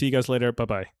 Okay, see you guys later.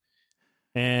 Bye-bye.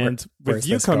 And with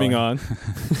you coming on,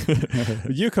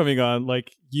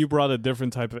 like you brought a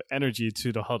different type of energy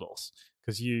to the huddles,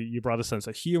 because you brought a sense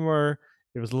of humor.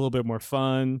 It was a little bit more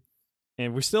fun.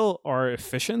 and we still are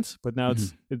efficient, but now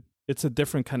Mm-hmm. it's a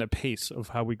different kind of pace of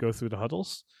how we go through the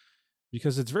huddles,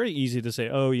 because it's very easy to say,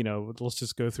 oh, let's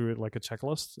just go through it like a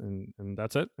checklist, and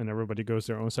that's it, and everybody goes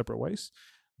their own separate ways.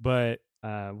 But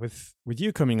with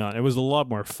you coming on, it was a lot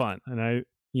more fun, and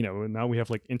now we have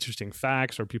like interesting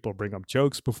facts, or people bring up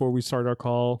jokes before we start our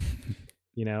call,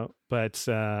 but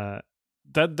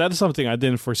that is something I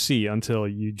didn't foresee until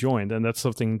you joined, and that's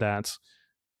something that,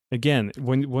 again,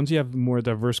 once you have a more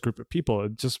diverse group of people,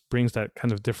 it just brings that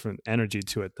kind of different energy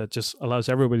to it that just allows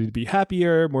everybody to be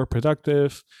happier, more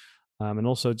productive, and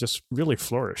also just really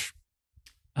flourish.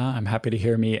 I'm happy to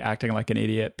hear me acting like an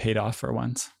idiot paid off for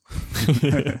once.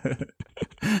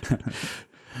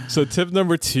 So tip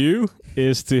number 2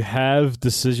 is to have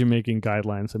decision-making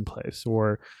guidelines in place,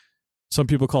 or some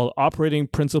people call it operating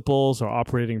principles or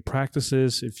operating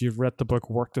practices. If you've read the book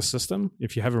Work the System,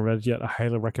 if you haven't read it yet, I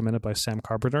highly recommend it, by Sam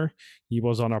Carpenter. He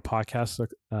was on our podcast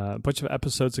a bunch of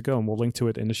episodes ago, and we'll link to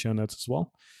it in the show notes as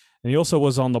well. And he also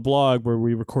was on the blog where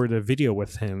we recorded a video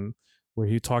with him where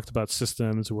he talked about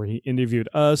systems, where he interviewed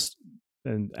us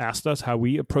and asked us how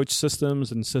we approach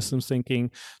systems and systems thinking.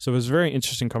 So it was a very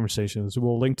interesting conversation. So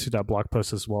we'll link to that blog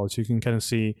post as well, so you can kind of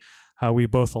see how we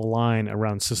both align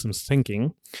around systems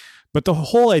thinking. But the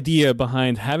whole idea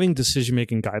behind having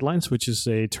decision-making guidelines, which is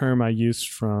a term I used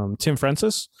from Tim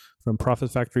Francis from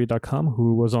ProfitFactory.com,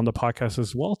 who was on the podcast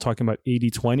as well, talking about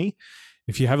 80-20.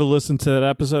 If you haven't listened to that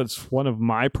episode, it's one of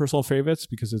my personal favorites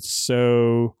because it's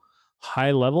so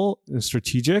high level and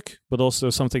strategic, but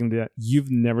also something that you've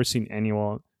never seen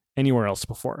anywhere else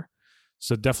before.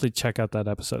 So definitely check out that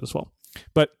episode as well.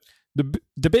 But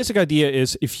the basic idea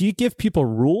is, if you give people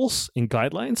rules and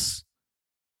guidelines,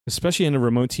 especially in a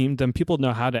remote team, then people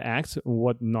know how to act,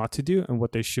 what not to do, and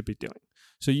what they should be doing.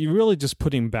 So you're really just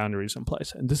putting boundaries in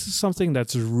place. And this is something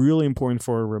that's really important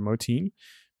for a remote team,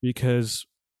 because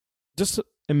just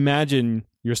imagine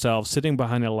yourself sitting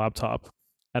behind a laptop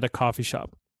at a coffee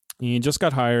shop. You just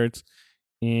got hired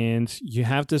and you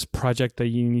have this project that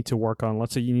you need to work on.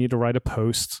 Let's say you need to write a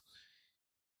post.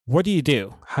 What do you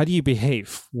do? How do you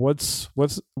behave? What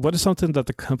is something that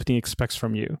the company expects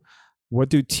from you? What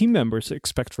do team members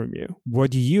expect from you? What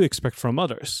do you expect from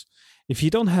others? If you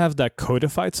don't have that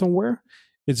codified somewhere,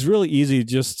 it's really easy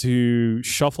just to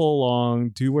shuffle along,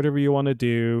 do whatever you want to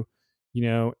do,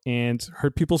 and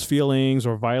hurt people's feelings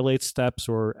or violate steps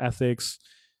or ethics.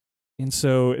 And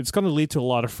so it's going to lead to a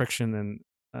lot of friction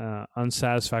and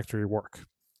unsatisfactory work.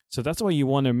 So that's why you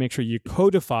want to make sure you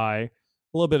codify a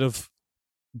little bit of,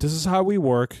 this is how we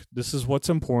work, this is what's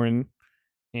important,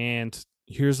 and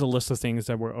here's a list of things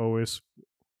that we're always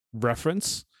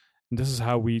reference. And this is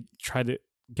how we try to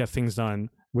get things done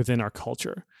within our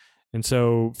culture. And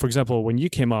so, for example, when you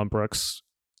came on, Brooks,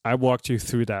 I walked you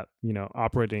through that,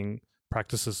 operating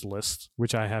practices list,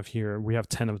 which I have here. We have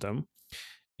 10 of them.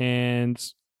 And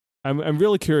I'm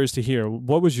really curious to hear,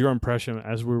 what was your impression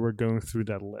as we were going through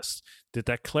that list? Did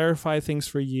that clarify things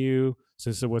for you,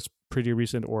 since it was pretty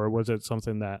recent, or was it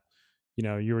something that,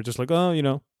 you were just like, oh,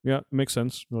 yeah, it makes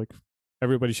sense, like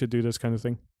everybody should do this kind of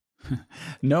thing?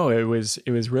 No, it was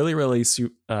really,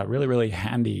 really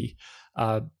handy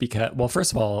because, well,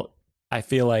 first of all, I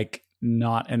feel like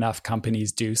not enough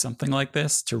companies do something like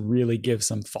this to really give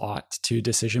some thought to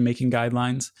decision-making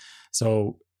guidelines.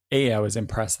 So A, I was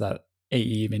impressed that AE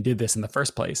even did this in the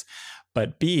first place.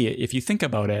 But B, if you think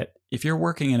about it, if you're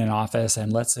working in an office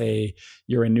and let's say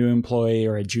you're a new employee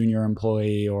or a junior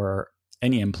employee or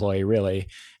any employee really,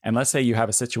 and let's say you have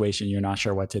a situation you're not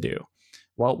sure what to do.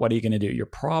 Well, what are you going to do? You're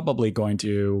probably going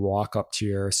to walk up to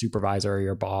your supervisor or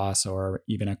your boss or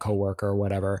even a coworker or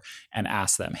whatever and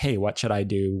ask them, hey, what should I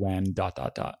do when ...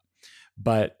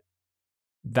 But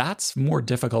that's more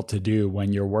difficult to do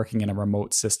when you're working in a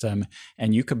remote system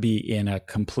and you could be in a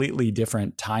completely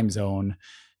different time zone.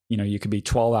 You could be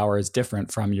 12 hours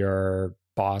different from your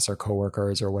boss or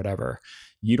coworkers or whatever.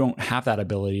 You don't have that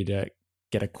ability to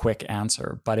get a quick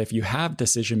answer. But if you have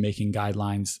decision-making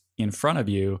guidelines in front of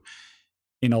you,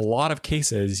 in a lot of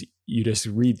cases, you just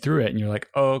read through it and you're like,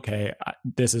 oh, okay,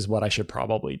 this is what I should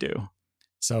probably do.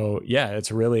 So yeah,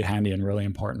 it's really handy and really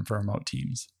important for remote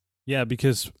teams. Yeah,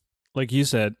 because like you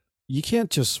said, you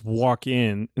can't just walk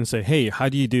in and say, hey, how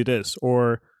do you do this?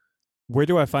 Or where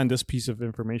do I find this piece of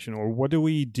information? Or what do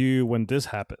we do when this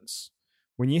happens?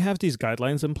 When you have these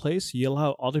guidelines in place, you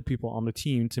allow other people on the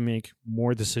team to make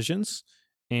more decisions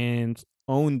and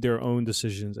own their own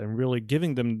decisions, and really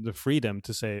giving them the freedom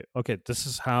to say, okay, this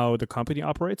is how the company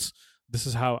operates. This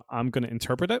is how I'm going to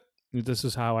interpret it. This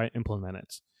is how I implement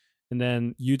it. And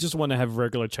then you just want to have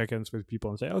regular check-ins with people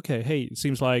and say, okay, hey, it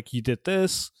seems like you did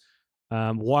this.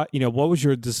 What was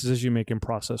your decision-making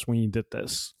process when you did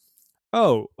this?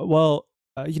 Oh, well,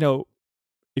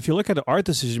 if you look at our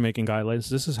decision making guidelines,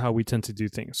 this is how we tend to do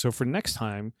things. So for next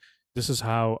time, this is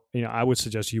how I would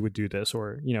suggest you would do this,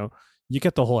 or you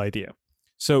get the whole idea.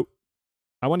 So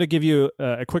I want to give you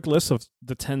a quick list of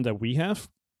the 10 that we have,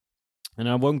 and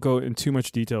I won't go in too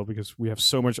much detail because we have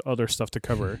so much other stuff to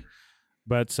cover.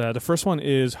 But the first one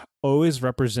is always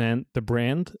represent the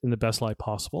brand in the best light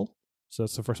possible. So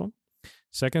that's the first one.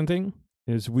 Second thing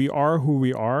is we are who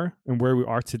we are and where we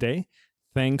are today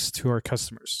thanks to our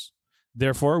customers.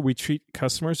 Therefore, we treat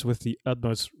customers with the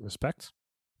utmost respect.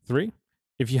 3,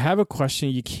 if you have a question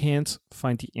you can't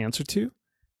find the answer to,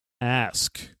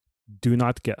 ask. Do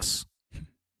not guess.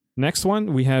 Next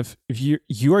one, we have if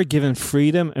you are given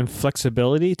freedom and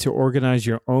flexibility to organize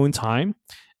your own time,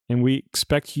 and we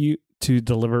expect you to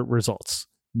deliver results.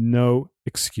 No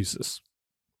excuses.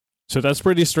 So that's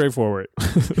pretty straightforward.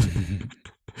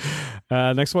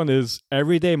 Next one is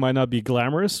every day might not be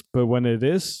glamorous, but when it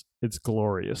is, it's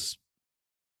glorious.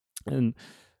 And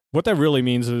what that really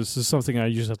means is something I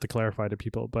usually have to clarify to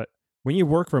people. But when you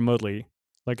work remotely,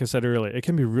 like I said earlier, it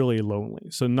can be really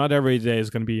lonely. So not every day is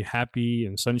going to be happy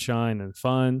and sunshine and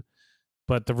fun,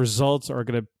 but the results are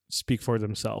going to speak for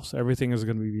themselves. Everything is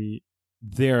going to be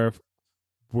there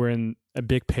when a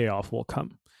big payoff will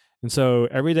come. And so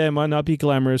every day might not be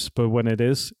glamorous, but when it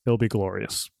is, it'll be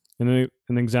glorious. And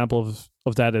an example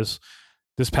of that is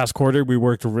this past quarter, we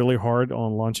worked really hard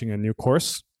on launching a new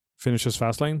course, Finishes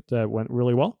Fastlane, that went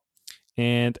really well.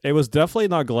 And it was definitely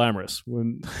not glamorous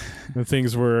when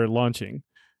things were launching.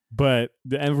 But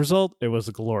the end result, it was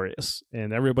glorious.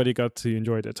 And everybody got to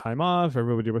enjoy their time off.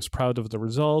 Everybody was proud of the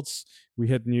results. We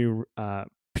had new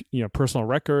personal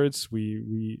records.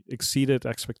 We exceeded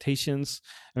expectations.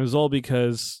 And it was all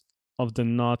because of the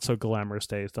not so glamorous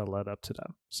days that led up to that.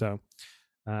 So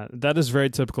that is very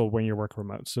typical when you work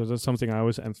remote. So that's something I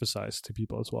always emphasize to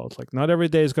people as well. It's like not every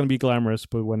day is going to be glamorous,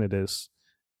 but when it is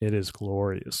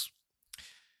glorious.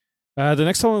 The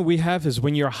next one we have is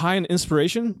when you're high on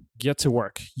inspiration, get to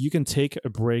work. You can take a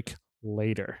break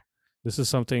later. This is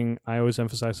something I always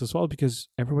emphasize as well because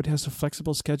everybody has a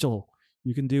flexible schedule.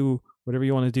 You can do whatever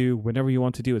you want to do whenever you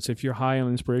want to do it. So if you're high on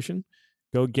inspiration,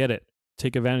 go get it.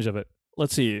 Take advantage of it.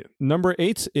 Let's see. Number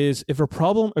 8 is if a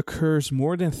problem occurs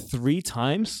more than 3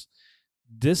 times,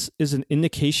 this is an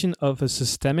indication of a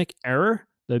systemic error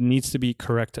that needs to be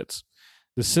corrected.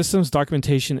 The system's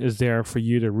documentation is there for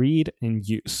you to read and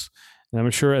use. And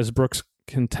I'm sure as Brooks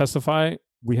can testify,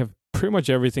 we have pretty much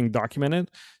everything documented.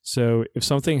 So if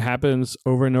something happens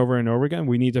over and over and over again,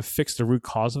 we need to fix the root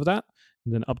cause of that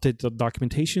and then update the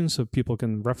documentation so people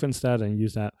can reference that and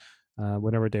use that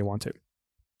whenever they want to.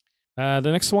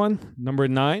 The next one, number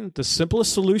 9, the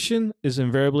simplest solution is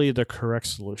invariably the correct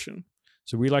solution.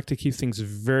 So we like to keep things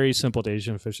very simple to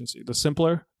agent efficiency. The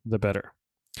simpler, the better.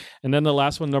 And then the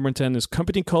last one, number 10, is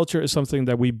company culture is something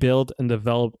that we build and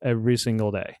develop every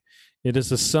single day. It is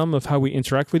the sum of how we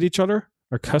interact with each other,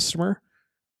 our customer,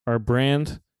 our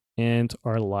brand, and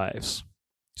our lives.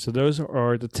 So those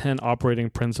are the 10 operating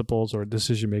principles or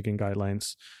decision-making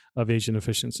guidelines of agent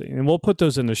efficiency. And we'll put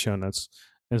those in the show notes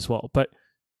as well. But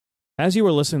as you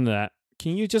were listening to that,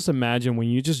 can you just imagine when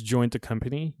you just joined the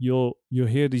company, you'll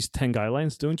hear these 10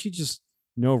 guidelines. Don't you just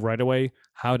know right away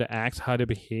how to act, how to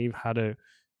behave, how to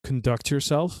conduct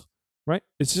yourself, right?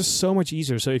 It's just so much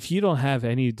easier. So if you don't have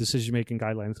any decision-making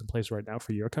guidelines in place right now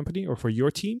for your company or for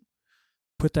your team,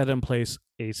 put that in place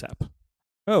ASAP.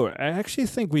 Oh, I actually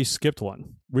think we skipped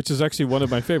one, which is actually one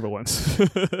of my favorite ones.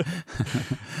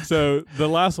 So the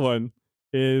last one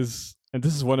is, and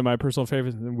this is one of my personal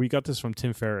favorites, and we got this from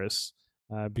Tim Ferriss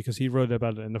because he wrote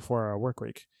about it in the 4-Hour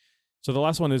Workweek. So the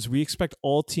last one is we expect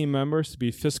all team members to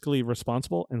be fiscally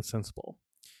responsible and sensible.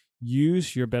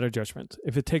 Use your better judgment.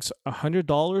 If it takes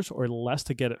 $100 or less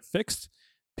to get it fixed,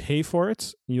 pay for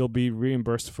it. And you'll be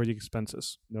reimbursed for the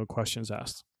expenses. No questions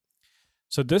asked.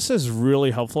 So this is really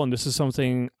helpful. And this is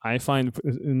something I find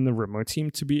in the remote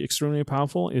team to be extremely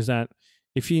powerful is that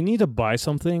if you need to buy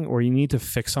something or you need to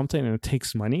fix something and it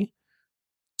takes money,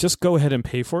 just go ahead and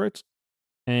pay for it.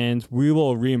 And we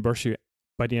will reimburse you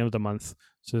by the end of the month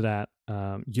so that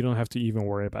you don't have to even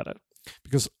worry about it.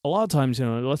 Because a lot of times,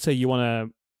 let's say you want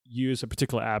to use a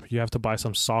particular app, you have to buy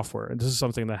some software. And this is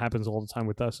something that happens all the time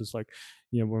with us. It's like,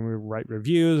 when we write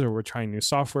reviews or we're trying new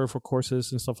software for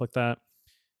courses and stuff like that.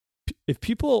 If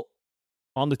people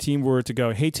on the team were to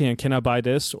go, hey, Tan, can I buy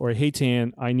this? Or hey,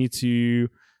 Tan, I need to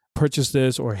purchase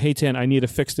this. Or hey, Tan, I need to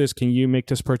fix this. Can you make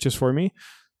this purchase for me?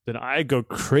 Then I go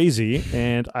crazy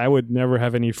and I would never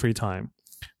have any free time.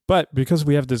 But because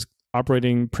we have this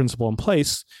operating principle in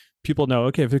place, people know,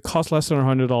 okay, if it costs less than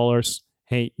 $100,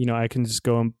 hey, I can just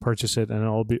go and purchase it, and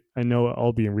I know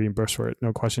I'll be reimbursed for it,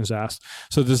 no questions asked.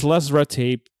 So there's less red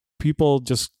tape. People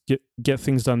just get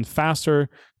things done faster,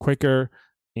 quicker,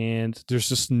 and there's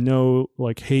just no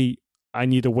like, hey, I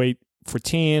need to wait for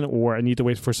Tan, or I need to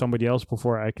wait for somebody else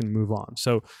before I can move on.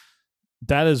 So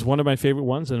that is one of my favorite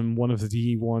ones, and one of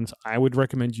the ones I would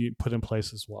recommend you put in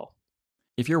place as well.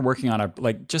 If you're working on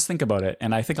just think about it.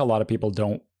 And I think a lot of people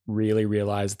don't really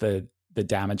realize the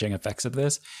damaging effects of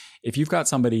this. If you've got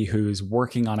somebody who's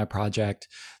working on a project,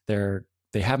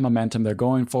 they have momentum, they're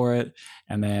going for it,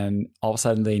 and then all of a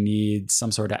sudden they need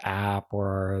some sort of app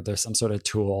or there's some sort of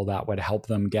tool that would help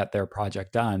them get their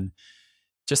project done.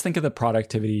 Just think of the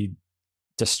productivity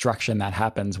destruction that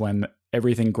happens when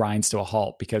everything grinds to a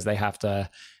halt because they have to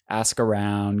ask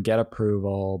around, get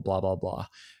approval, blah, blah, blah.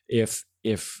 If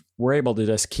we're able to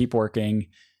just keep working,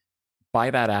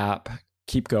 buy that app,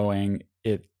 keep going,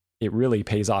 it really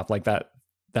pays off. Like that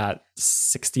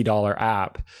 $60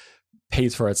 app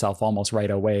pays for itself almost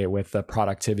right away with the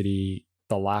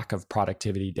lack of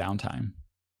productivity downtime.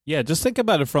 Yeah, just think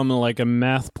about it from like a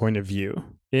math point of view.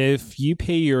 If you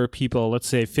pay your people, let's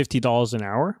say $50 an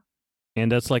hour,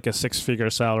 and that's like a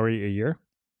 6-figure salary a year,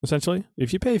 essentially.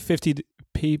 If you pay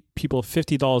people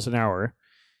 $50 an hour,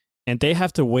 and they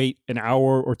have to wait an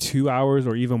hour or 2 hours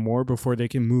or even more before they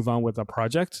can move on with a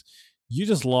project, you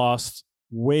just lost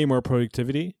way more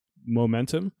productivity,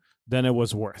 momentum than it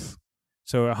was worth.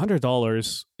 So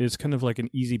 $100 is kind of like an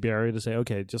easy barrier to say,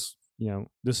 okay, just,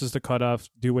 this is the cutoff,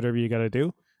 do whatever you got to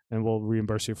do, and we'll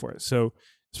reimburse you for it. So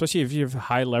especially if you have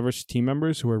high leverage team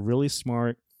members who are really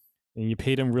smart and you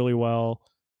pay them really well,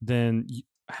 then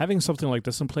having something like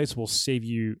this in place will save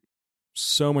you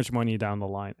so much money down the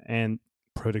line and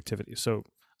productivity. So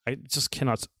I just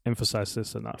cannot emphasize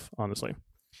this enough, honestly.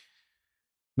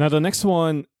 Now, the next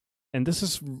one, and this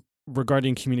is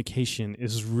regarding communication,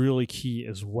 is really key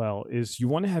as well, is you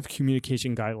want to have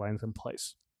communication guidelines in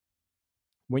place.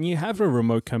 When you have a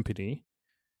remote company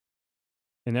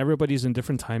and everybody's in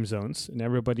different time zones and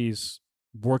everybody's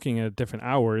working at different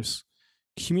hours,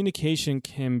 communication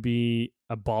can be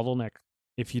a bottleneck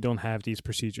if you don't have these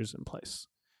procedures in place.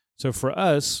 So for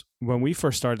us, when we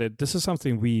first started, this is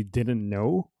something we didn't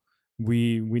know.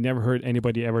 We never heard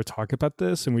anybody ever talk about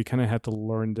this, and we kind of had to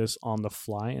learn this on the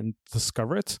fly and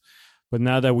discover it. But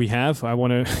now that we have, I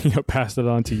want to pass it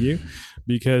on to you,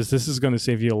 because this is going to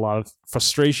save you a lot of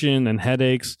frustration and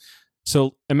headaches.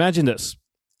 So imagine this.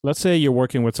 Let's say you're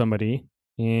working with somebody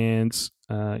and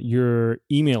you're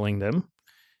emailing them,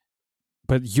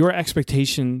 but your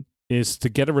expectation is to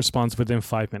get a response within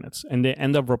 5 minutes, and they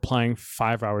end up replying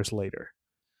 5 hours later.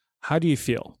 How do you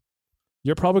feel?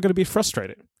 You're probably going to be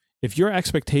frustrated. If your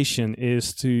expectation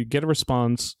is to get a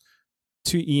response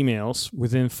to emails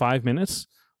within 5 minutes,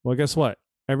 well, guess what?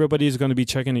 Everybody's going to be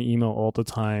checking the email all the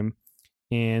time,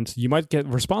 and you might get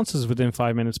responses within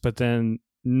 5 minutes, but then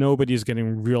nobody's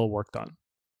getting real work done,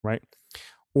 right?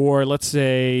 Or let's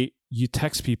say you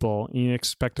text people and you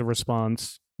expect a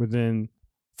response within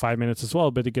 5 minutes as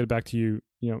well, but to get back to you,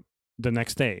 the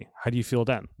next day. How do you feel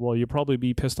then? Well, you'll probably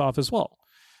be pissed off as well.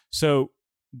 So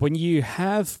when you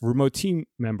have remote team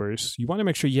members, you want to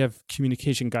make sure you have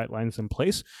communication guidelines in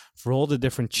place for all the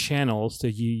different channels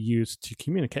that you use to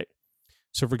communicate.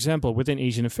 So for example, within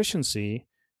Agent Efficiency,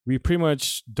 we pretty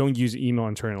much don't use email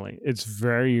internally. It's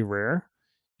very rare.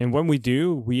 And when we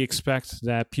do, we expect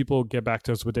that people get back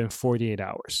to us within 48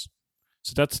 hours.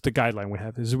 So that's the guideline we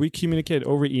have, is we communicate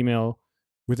over email.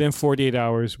 Within 48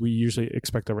 hours, we usually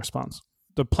expect a response.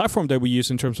 The platform that we use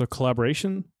in terms of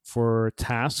collaboration for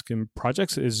tasks and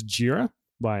projects is Jira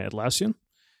by Atlassian.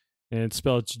 And it's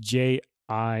spelled Jira,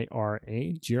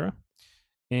 Jira.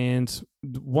 And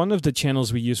one of the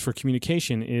channels we use for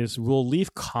communication is we'll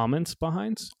leave comments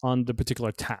behind on the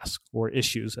particular task or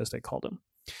issues, as they call them.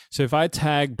 So if I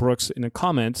tag Brooks in the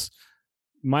comments,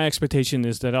 my expectation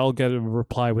is that I'll get a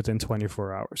reply within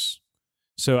 24 hours.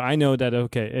 So I know that,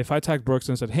 okay, if I tag Brooks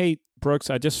and said, hey, Brooks,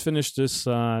 I just finished this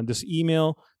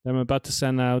email that I'm about to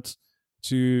send out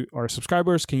to our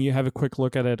subscribers. Can you have a quick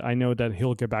look at it? I know that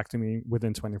he'll get back to me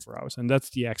within 24 hours. And that's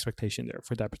the expectation there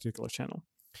for that particular channel.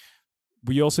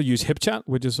 We also use HipChat,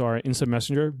 which is our instant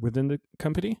messenger within the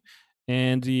company.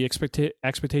 And the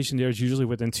expectation there is usually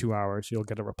within 2 hours, you'll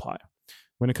get a reply.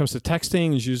 When it comes to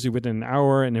texting, it's usually within an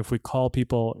hour. And if we call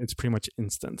people, it's pretty much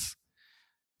instant.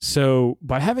 So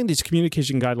by having these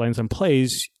communication guidelines in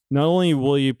place, not only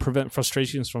will you prevent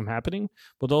frustrations from happening,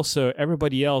 but also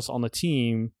everybody else on the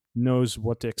team knows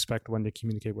what to expect when they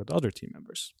communicate with other team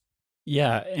members.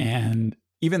 Yeah. And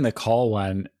even the call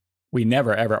one, we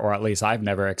never ever, or at least I've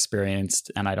never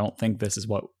experienced, and I don't think this is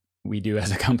what we do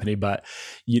as a company, but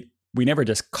we never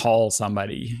just call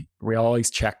somebody. We always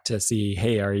check to see,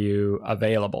 hey, are you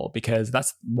available? Because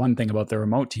that's one thing about the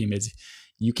remote team is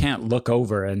you can't look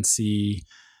over and see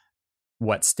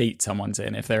what state someone's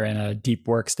in. If they're in a deep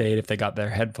work state, if they got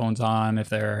their headphones on, if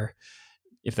they're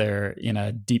in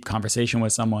a deep conversation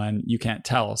with someone, you can't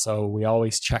tell. So we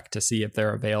always check to see if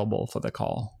they're available for the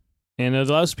call. And it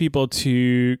allows people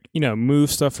to,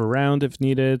 move stuff around if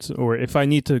needed, or if I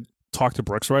need to talk to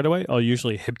Brooks right away, I'll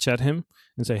usually hip chat him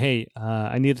and say, hey,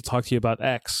 I need to talk to you about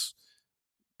X.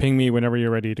 Ping me whenever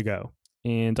you're ready to go.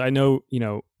 And I know,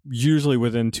 usually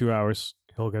within 2 hours,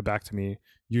 he'll get back to me.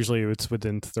 Usually it's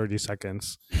within 30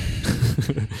 seconds.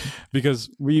 Because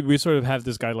we sort of have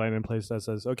this guideline in place that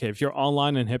says, okay, if you're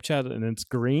online in hip chat and it's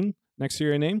green next to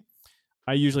your name,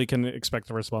 I usually can expect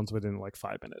a response within like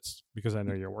 5 minutes because I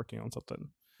know you're working on something.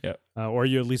 Yeah. Or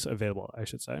you're at least available, I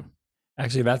should say.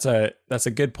 Actually, that's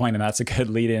a good point, and that's a good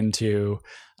lead into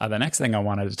the next thing I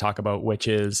wanted to talk about, which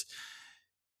is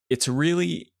it's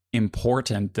really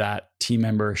important that team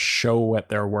members show what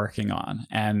they're working on.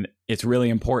 And it's really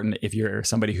important if you're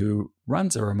somebody who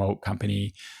runs a remote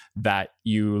company that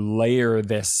you layer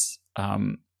this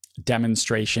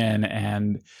demonstration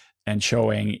and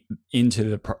showing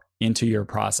into your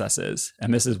processes.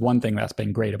 And this is one thing that's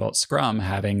been great about Scrum,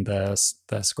 having the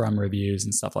Scrum reviews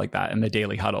and stuff like that and the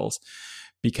daily huddles.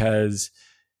 Because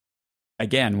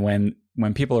again, when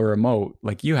people are remote,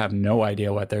 like you have no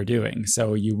idea what they're doing.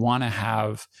 So you want to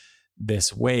have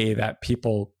this way that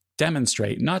people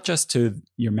demonstrate, not just to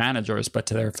your managers, but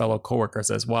to their fellow coworkers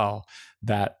as well,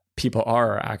 that people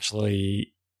are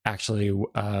actually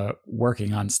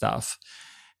working on stuff.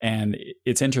 And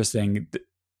it's interesting,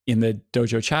 in the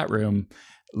dojo chat room,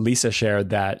 Lisa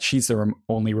shared that she's the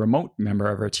only remote member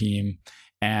of her team,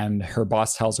 and her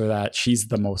boss tells her that she's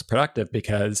the most productive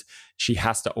because she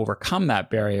has to overcome that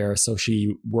barrier. So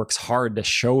she works hard to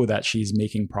show that she's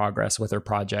making progress with her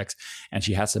projects, and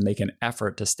she has to make an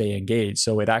effort to stay engaged.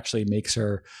 So it actually makes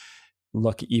her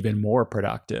look even more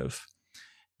productive.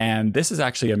 And this is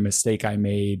actually a mistake I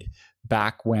made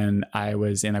back when I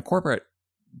was in a corporate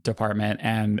department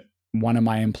and one of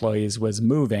my employees was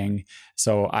moving.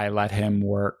 So I let him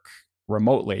work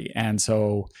remotely. And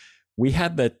so we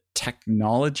had the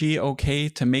technology okay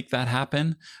to make that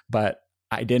happen, but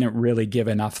I didn't really give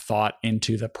enough thought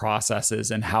into the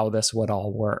processes and how this would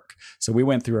all work. So we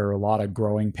went through a lot of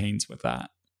growing pains with that.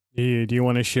 Do you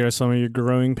want to share some of your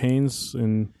growing pains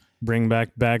and bring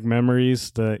back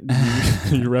memories that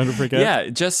you rather forget? Yeah,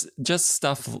 just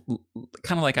stuff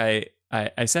kind of like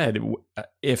I said,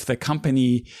 if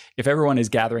everyone is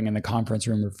gathering in the conference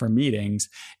room for meetings,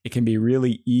 it can be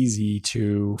really easy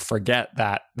to forget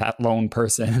that lone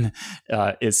person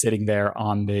is sitting there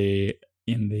on the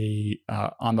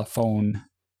phone,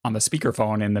 on the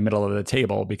speakerphone in the middle of the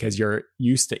table because you're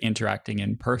used to interacting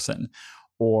in person.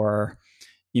 Or,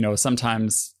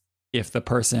 sometimes if the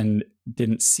person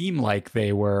didn't seem like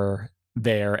they were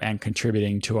there and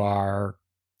contributing to our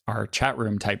chat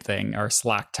room type thing, our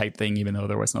Slack type thing, even though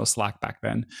there was no Slack back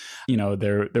then,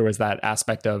 there was that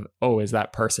aspect of, oh, is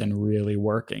that person really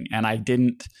working? And I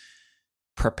didn't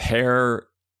prepare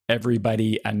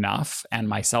everybody enough and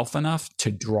myself enough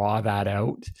to draw that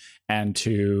out and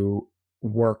to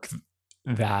work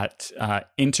that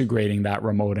integrating that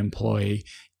remote employee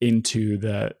into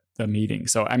the meeting.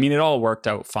 So, I mean, it all worked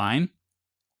out fine,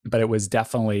 but it was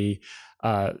definitely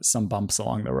some bumps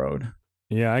along the road.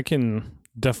 Yeah, I can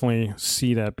definitely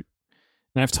see that.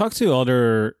 And I've talked to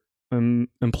other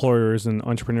employers and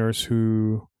entrepreneurs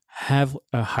who have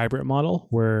a hybrid model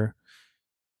where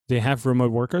they have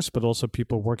remote workers, but also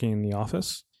people working in the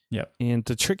office. Yeah. And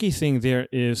the tricky thing there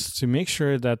is to make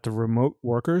sure that the remote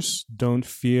workers don't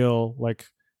feel like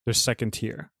they're second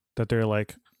tier, that they're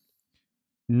like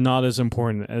not as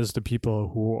important as the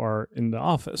people who are in the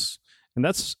office. And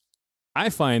that's, I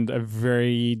find, a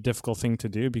very difficult thing to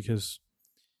do because,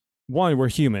 one, we're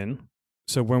human.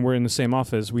 So when we're in the same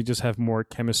office, we just have more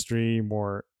chemistry,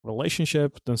 more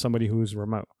relationship than somebody who's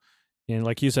remote. And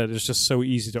like you said, it's just so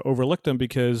easy to overlook them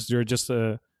because they're just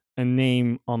a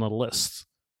name on a list,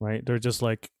 right? They're just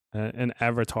like an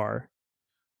avatar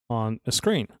on a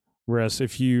screen. Whereas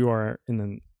if you are in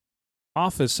an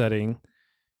office setting,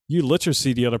 you literally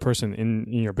see the other person in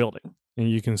your building, and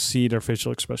you can see their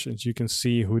facial expressions. You can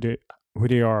see who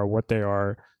they are, what they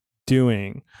are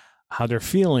doing, how they're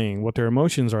feeling, what their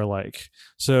emotions are like.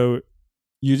 So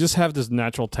you just have this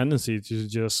natural tendency to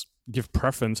just give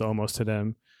preference almost to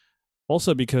them.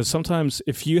 Also, because sometimes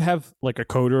if you have like a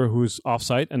coder who's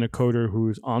offsite and a coder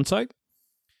who's onsite,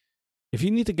 if you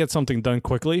need to get something done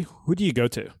quickly, who do you go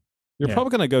to? You're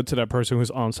probably going to go to that person who's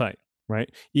onsite,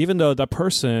 right? Even though that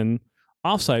person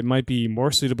offsite might be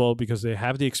more suitable because they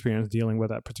have the experience dealing with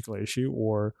that particular issue,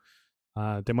 or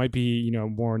they might be,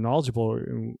 more knowledgeable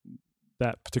in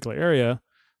that particular area.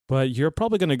 But you're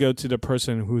probably going to go to the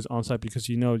person who's on site because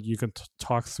you can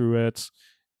talk through it,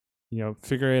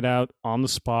 figure it out on the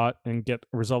spot and get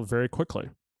a result very quickly.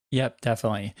 Yep,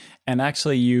 definitely. And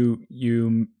actually,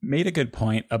 you made a good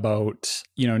point about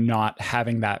not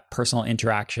having that personal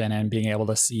interaction and being able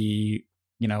to see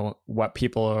what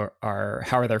people are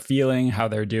how are they feeling, how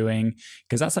they're doing,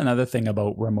 because that's another thing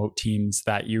about remote teams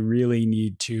that you really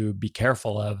need to be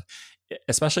careful of,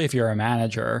 especially if you're a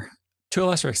manager, to a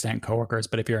lesser extent coworkers,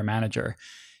 but if you're a manager,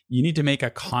 you need to make a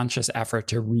conscious effort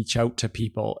to reach out to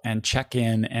people and check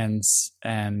in and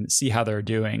see how they're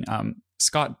doing.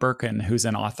 Scott Birkin, who's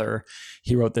an author,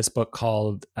 he wrote this book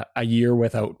called A Year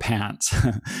Without Pants,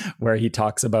 where he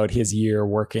talks about his year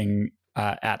working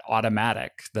at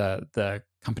Automatic, the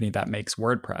company that makes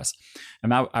WordPress.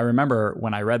 And I remember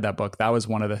when I read that book, that was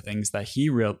one of the things that he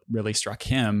really struck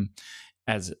him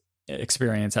as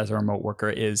experience as a remote worker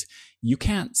is you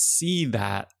can't see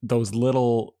those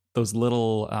little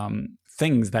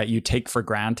things that you take for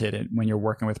granted when you're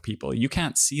working with people. You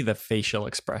can't see the facial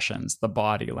expressions, the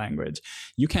body language.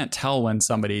 You can't tell when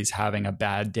somebody's having a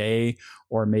bad day,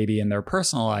 or maybe in their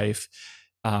personal life,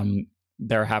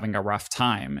 they're having a rough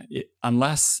time.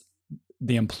 Unless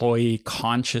the employee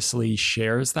consciously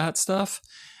shares that stuff,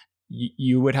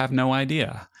 you would have no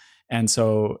idea. And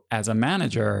so as a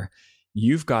manager,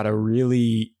 you've got to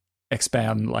really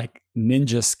expand like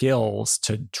ninja skills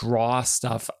to draw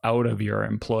stuff out of your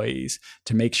employees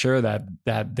to make sure that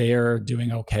they're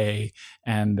doing okay,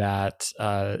 and that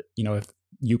if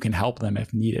you can help them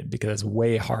if needed, because it's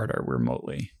way harder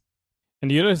remotely. And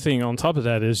the other thing on top of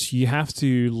that is you have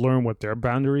to learn what their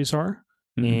boundaries are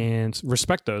and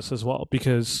respect those as well,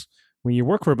 because when you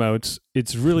work remote,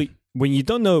 it's really, when you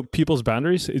don't know people's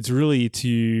boundaries, it's really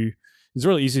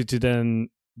easy to then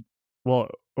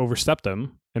overstep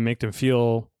them and make them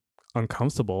feel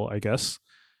uncomfortable, I guess,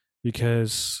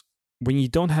 because when you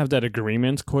don't have that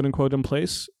agreement, quote unquote, in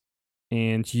place,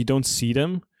 and you don't see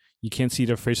them, you can't see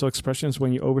their facial expressions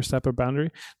when you overstep a boundary.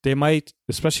 They might,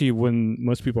 especially when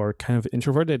most people are kind of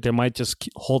introverted, they might just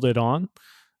hold it on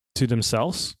to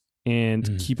themselves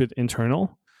and keep it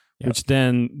internal, which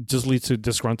then just leads to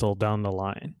disgruntled down the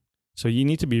line. So you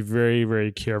need to be very,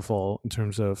 very careful in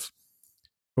terms of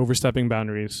overstepping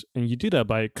boundaries, and you do that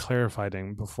by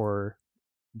clarifying before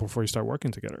you start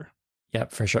working together.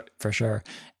 Yep, for sure.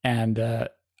 And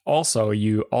also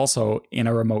in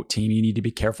a remote team, you need to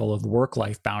be careful of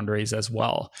work-life boundaries as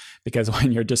well, because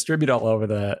when you're distributed all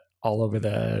over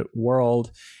the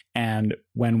world, and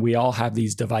when we all have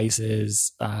these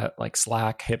devices like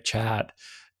Slack, HipChat,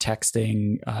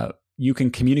 texting, you can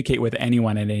communicate with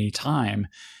anyone at any time.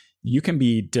 You can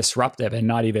be disruptive and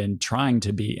not even trying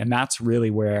to be. And that's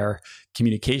really where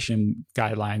communication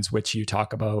guidelines, which you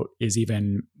talk about, is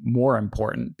even more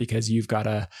important, because you've got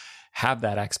to have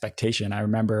that expectation. I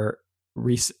remember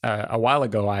a while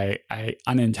ago, I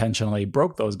unintentionally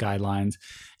broke those guidelines,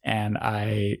 and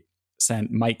I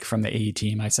sent Mike from the AE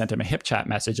team, I sent him a HipChat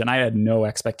message, and I had no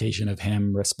expectation of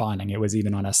him responding. It was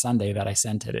even on a Sunday that I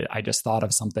sent it. I just thought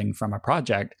of something from a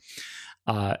project.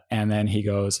 And then he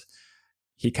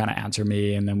kind of answered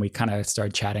me, and then we kind of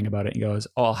started chatting about it. He goes,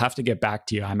 "Oh, I'll have to get back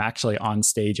to you. I'm actually on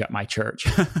stage at my church."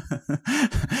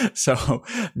 So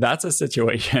that's a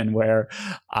situation where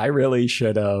I really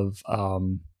should have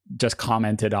just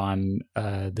commented on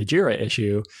the Jira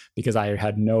issue, because I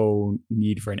had no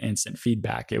need for an instant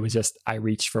feedback. It was just, I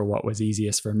reached for what was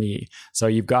easiest for me. So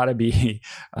you've got to be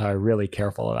really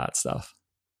careful of that stuff.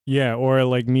 Yeah, or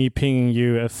like me pinging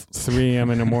you at 3 a.m.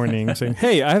 in the morning saying,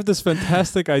 "Hey, I have this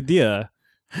fantastic idea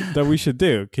that we should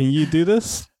do. Can you do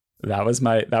this?" That was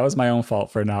my own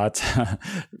fault for not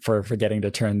for forgetting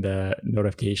to turn the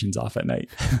notifications off at night.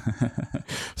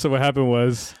 So what happened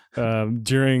was,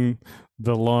 during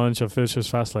the launch of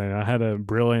Fisher's Fastlane, I had a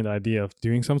brilliant idea of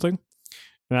doing something,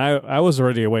 and I was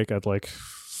already awake at like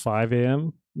 5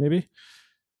 a.m. maybe.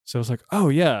 So I was like, "Oh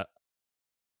yeah,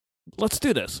 let's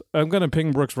do this. I'm gonna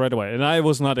ping Brooks right away." And I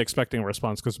was not expecting a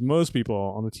response, because most people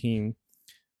on the team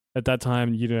at that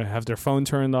time, have their phone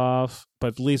turned off,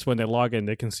 but at least when they log in,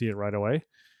 they can see it right away.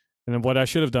 And then what I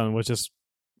should have done was just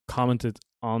commented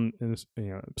on a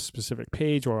specific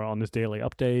page or on this daily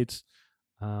updates,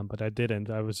 but I didn't.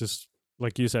 I was just,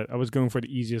 like you said, I was going for the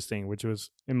easiest thing, which was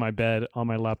in my bed on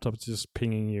my laptop, just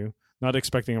pinging you, not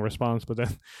expecting a response. But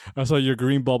then I saw your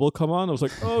green bubble come on. I was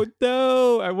like, "Oh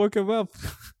no!" I woke him up.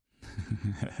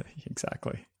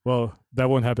 Exactly. Well, that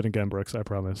won't happen again, Brooks, I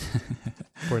promise.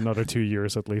 For another 2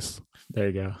 years at least. There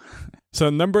you go. So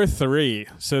number 3.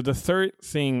 So the third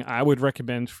thing I would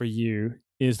recommend for you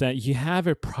is that you have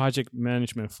a project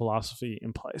management philosophy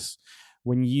in place.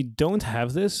 When you don't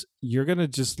have this, you're going to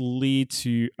just lead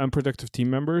to unproductive team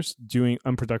members doing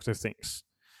unproductive things.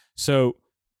 So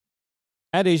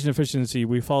at Asian Efficiency,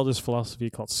 we follow this philosophy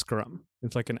called Scrum.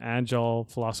 It's like an agile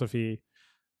philosophy,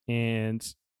 and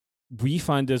we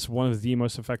find this one of the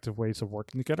most effective ways of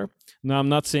working together. Now, I'm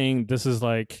not saying this is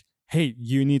like, hey,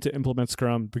 you need to implement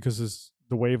Scrum because it's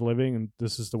the way of living and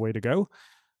this is the way to go.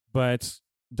 But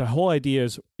the whole idea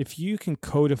is if you can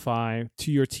codify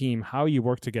to your team how you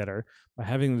work together by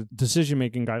having the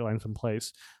decision-making guidelines in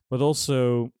place, but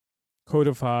also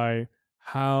codify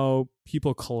how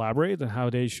people collaborate and how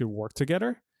they should work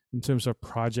together in terms of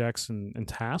projects and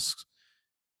tasks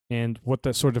and what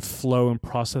that sort of flow and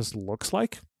process looks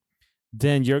like,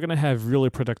 then you're going to have really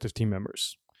productive team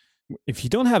members. If you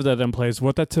don't have that in place,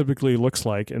 what that typically looks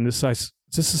like, and this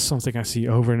is something I see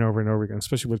over and over and over again,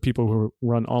 especially with people who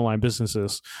run online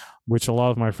businesses, which a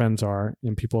lot of my friends are,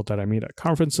 and people that I meet at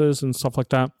conferences and stuff like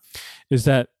that, is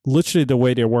that literally the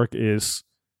way they work is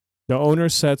the owner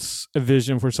sets a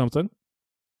vision for something.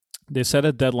 They set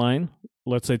a deadline,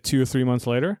 let's say 2 or 3 months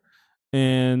later,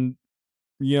 and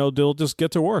they'll just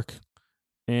get to work.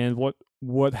 And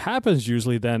what happens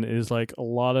usually then is like a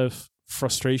lot of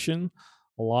frustration,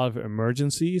 a lot of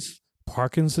emergencies.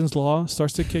 Parkinson's law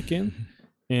starts to kick in,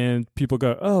 and people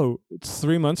go, "Oh, it's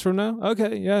 3 months from now.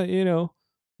 Okay, yeah,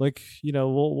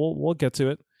 we'll get to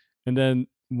it." And then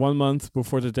 1 month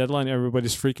before the deadline,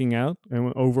 everybody's freaking out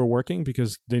and overworking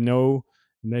because they know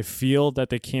and they feel that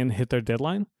they can't hit their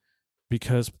deadline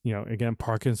because again,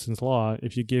 Parkinson's law.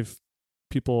 If you give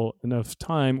people enough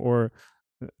time or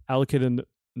allocate a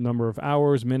number of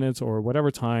hours, minutes, or whatever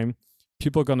time,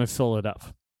 people are going to fill it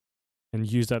up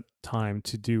and use that time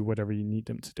to do whatever you need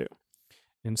them to do.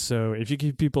 And so if you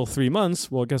give people 3 months,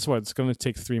 well, guess what? It's going to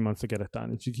take 3 months to get it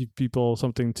done. If you give people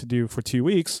something to do for 2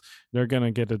 weeks, they're going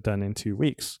to get it done in 2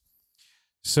 weeks.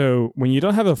 So when you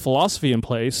don't have a philosophy in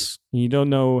place, and you don't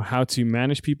know how to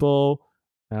manage people,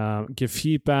 give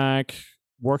feedback,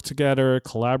 work together,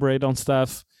 collaborate on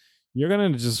stuff, you're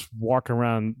going to just walk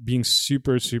around being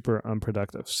super, super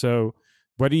unproductive. So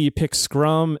whether you pick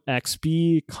Scrum,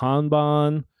 XP,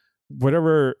 Kanban,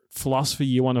 whatever philosophy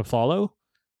you want to follow,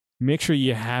 make sure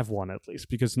you have one at least,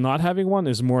 because not having one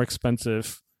is more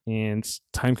expensive and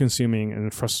time-consuming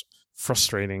and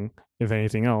frustrating, if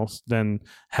anything else, than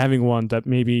having one that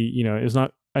maybe is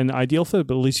not an ideal fit,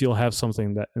 but at least you'll have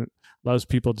something that allows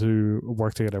people to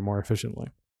work together more efficiently.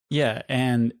 Yeah,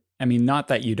 and I mean, not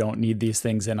that you don't need these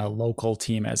things in a local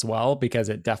team as well, because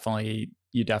you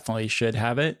definitely should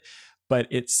have it, but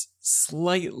it's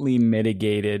slightly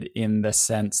mitigated in the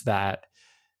sense that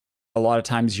a lot of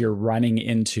times you're running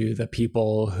into the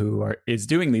people who is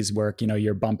doing these work.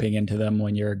 You're bumping into them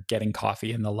when you're getting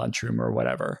coffee in the lunchroom or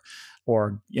whatever,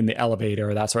 or in the elevator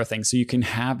or that sort of thing. So you can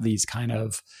have these kind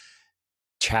of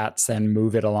chats and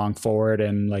move it along forward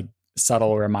and like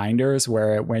subtle reminders,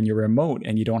 where when you're remote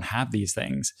and you don't have these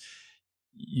things,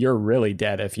 you're really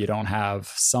dead if you don't have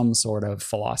some sort of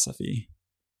philosophy.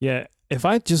 Yeah. If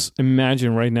I just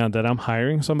imagine right now that I'm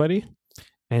hiring somebody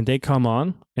and they come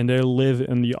on and they live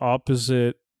in the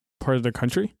opposite part of the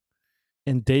country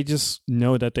and they just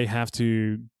know that they have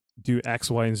to do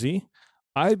X, Y, and Z,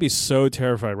 I'd be so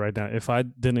terrified right now if I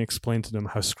didn't explain to them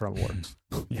how Scrum works.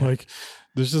 Yeah. Like,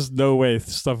 there's just no way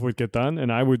stuff would get done.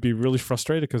 And I would be really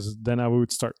frustrated because then I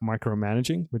would start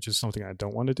micromanaging, which is something I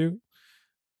don't want to do.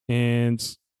 And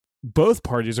both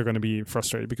parties are going to be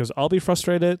frustrated because I'll be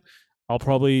frustrated. I'll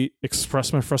probably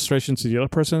express my frustration to the other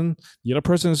person. The other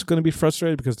person is going to be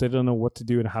frustrated because they don't know what to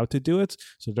do and how to do it.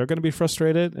 So they're going to be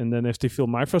frustrated. And then if they feel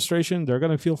my frustration, they're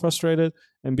going to feel frustrated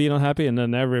and be unhappy. And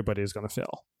then everybody is going to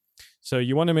fail. So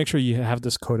you want to make sure you have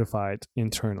this codified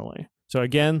internally. So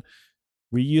again,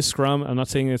 we use Scrum. I'm not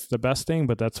saying it's the best thing,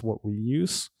 but that's what we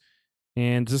use.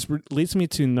 And this leads me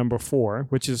to number 4,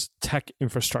 which is tech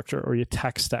infrastructure or your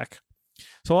tech stack.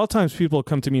 So a lot of times people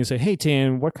come to me and say, "Hey,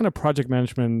 Tan, what kind of project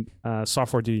management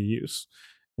software do you use?"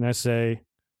 And I say,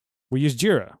 "We use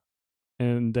Jira."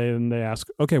 And then they ask,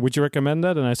 "Okay, would you recommend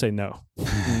that?" And I say, "No."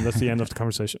 And that's the end of the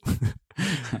conversation.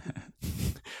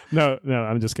 No,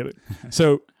 I'm just kidding.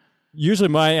 So usually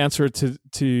my answer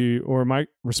or my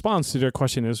response to their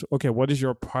question is, okay, what is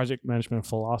your project management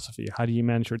philosophy? How do you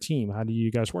manage your team? How do you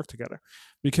guys work together?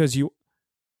 Because you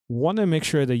want to make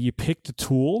sure that you pick the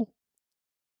tool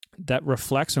that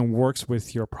reflects and works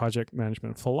with your project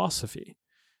management philosophy.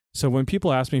 So when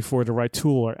people ask me for the right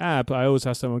tool or app, I always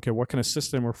ask them, okay, what kind of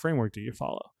system or framework do you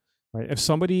follow? right? If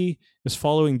somebody is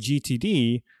following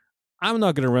GTD, I'm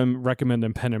not going to recommend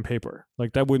them pen and paper.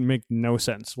 Like that would make no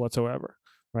sense whatsoever,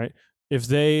 right? If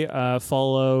they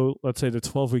follow, let's say, the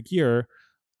 12-week year,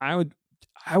 I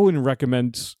wouldn't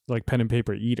recommend like pen and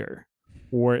paper either.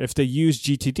 Or if they use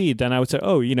GTD, then I would say,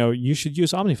 oh, you should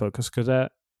use OmniFocus because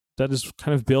that is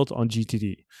kind of built on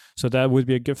GTD. So that would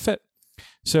be a good fit.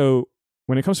 So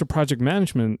when it comes to project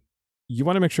management, you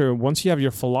want to make sure once you have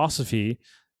your philosophy,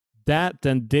 that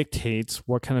then dictates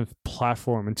what kind of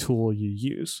platform and tool you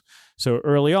use. So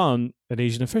early on at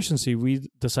Asian Efficiency, we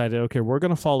decided, okay, we're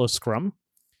going to follow Scrum.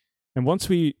 And once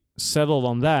we settled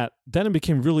on that, then it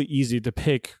became really easy to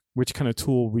pick which kind of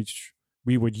tool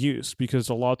we would use, because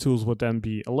a lot of tools would then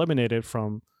be eliminated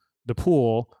from the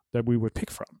pool that we would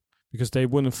pick from because they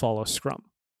wouldn't follow Scrum,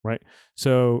 right?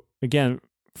 So again,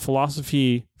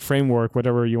 philosophy, framework,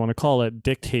 whatever you want to call it,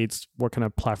 dictates what kind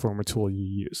of platform or tool you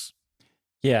use.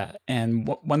 Yeah. And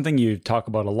one thing you talk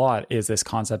about a lot is this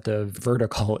concept of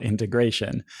vertical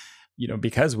integration.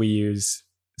 Because we use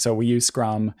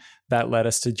Scrum, that led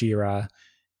us to Jira,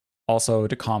 also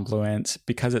to Confluent.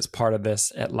 Because it's part of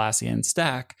this Atlassian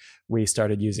stack, we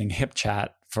started using HipChat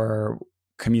for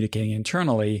communicating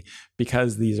internally,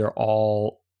 because these are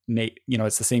all,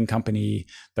 it's the same company,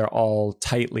 they're all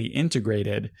tightly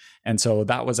integrated. And so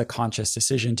that was a conscious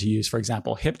decision to use, for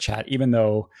example, HipChat, even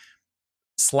though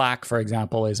Slack, for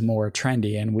example, is more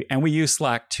trendy, and we use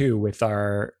Slack too with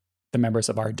the members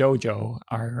of our dojo,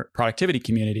 our productivity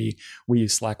community. We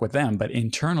use Slack with them, but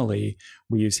internally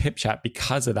we use HipChat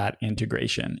because of that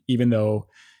integration, even though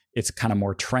it's kind of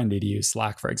more trendy to use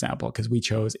Slack, for example, because we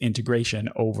chose integration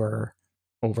over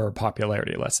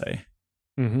popularity, let's say.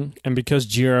 Mm-hmm. And because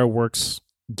Jira works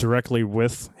directly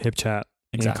with HipChat,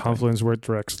 exactly. And Confluence works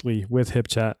directly with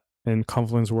HipChat, and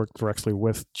Confluence work directly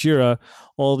with Jira,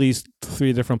 all these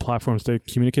 3 different platforms, they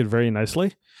communicate very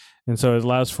nicely. And so it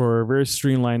allows for very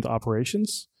streamlined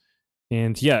operations.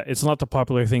 And yeah, it's not the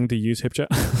popular thing to use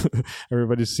HipChat.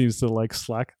 Everybody seems to like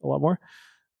Slack a lot more.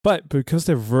 But because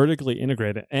they're vertically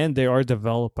integrated and they are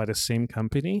developed by the same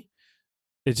company,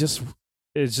 it's just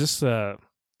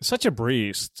such a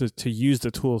breeze to use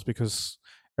the tools, because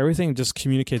everything just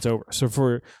communicates over. So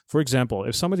for example,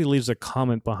 if somebody leaves a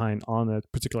comment behind on a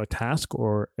particular task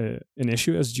or an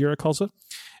issue, as Jira calls it,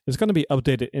 it's going to be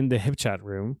updated in the HipChat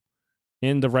room,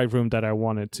 in the right room that I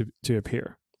want it to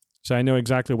appear. So I know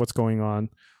exactly what's going on.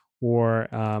 Or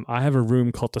I have a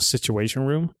room called the situation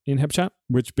room in HipChat,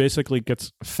 which basically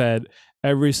gets fed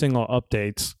every single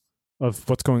update of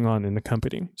what's going on in the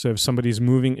company. So if somebody's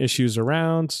moving issues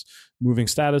around, moving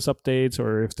status updates,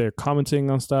 or if they're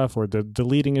commenting on stuff or they're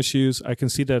deleting issues, I can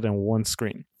see that in one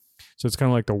screen. So it's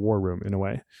kind of like the war room in a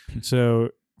way. So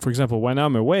for example, when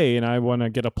I'm away and I want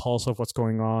to get a pulse of what's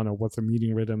going on or what the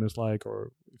meeting rhythm is like,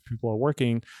 or if people are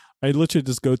working, I literally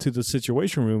just go to the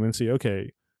situation room and see,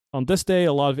 okay, on this day,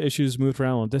 a lot of issues moved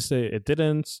around. On this day, it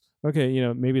didn't. Okay,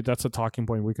 maybe that's a talking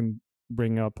point we can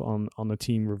bring up on the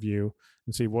team review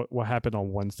and see what happened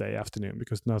on Wednesday afternoon,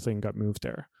 because nothing got moved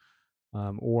there.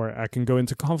 Or I can go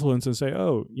into Confluence and say,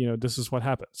 oh, this is what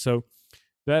happened. So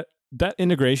that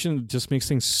integration just makes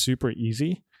things super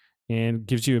easy and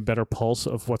gives you a better pulse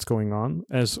of what's going on,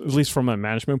 at least from a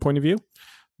management point of view.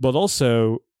 But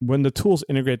also, when the tools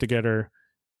integrate together,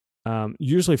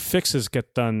 usually fixes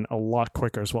get done a lot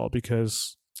quicker as well,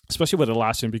 because especially with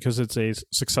Atlassian, because it's a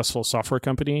successful software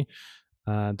company,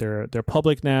 they're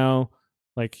public now.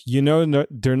 Like,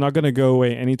 they're not going to go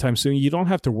away anytime soon. You don't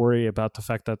have to worry about the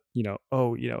fact that,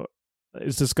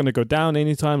 is this going to go down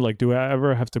anytime? Like, do I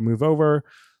ever have to move over?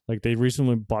 Like, they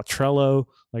recently bought Trello.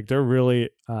 Like, they're really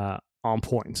on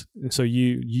point. And so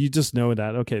you just know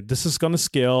that, okay, this is going to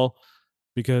scale,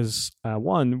 because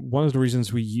one of the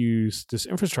reasons we use this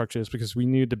infrastructure is because we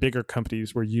knew the bigger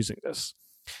companies were using this.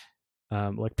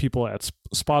 Like people at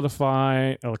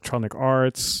Spotify, Electronic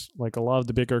Arts, like a lot of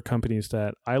the bigger companies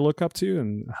that I look up to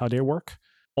and how they work,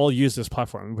 all use this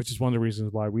platform, which is one of the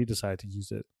reasons why we decided to use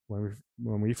it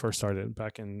when we first started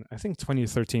back in, I think,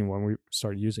 2013 when we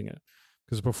started using it.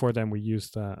 Because before then we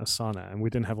used Asana, and we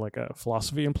didn't have like a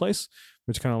philosophy in place,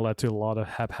 which kind of led to a lot of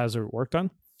haphazard work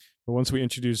done. But once we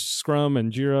introduced Scrum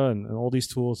and Jira and all these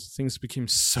tools, things became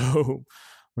so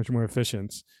much more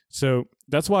efficient. So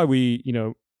that's why we,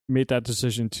 made that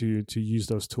decision to use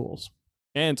those tools.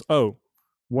 And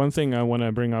one thing I want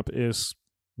to bring up is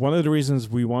one of the reasons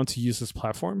we want to use this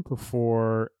platform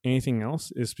before anything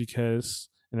else is because,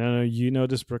 and I know you know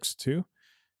this, Brooks, too,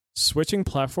 switching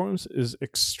platforms is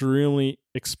extremely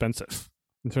expensive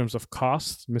in terms of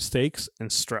costs, mistakes, and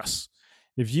stress.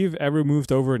 if you've ever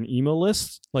moved over an email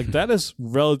list, like that is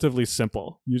relatively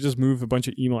simple. You just move a bunch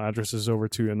of email addresses over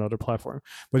to another platform.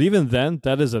 But even then,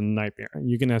 that is a nightmare.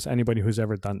 You can ask anybody who's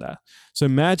ever done that. So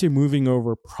imagine moving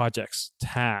over projects,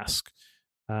 tasks,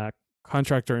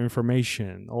 contractor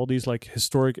information, all these like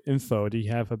historic info that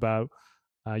you have about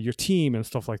your team and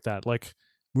stuff like that. Like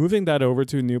moving that over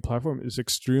to a new platform is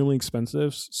extremely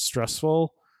expensive,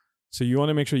 stressful. So you want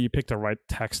to make sure you pick the right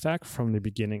tech stack from the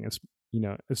beginning,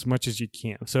 as much as you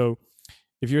can. So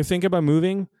if you're thinking about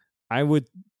moving, I would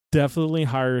definitely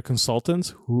hire a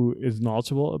consultant who is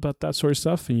knowledgeable about that sort of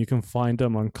stuff, and you can find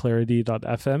them on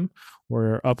clarity.fm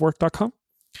or upwork.com,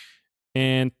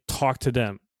 and talk to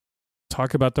them.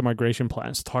 Talk about the migration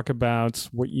plans. Talk about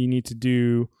what you need to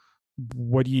do.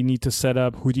 What do you need to set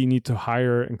up? Who do you need to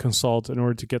hire and consult in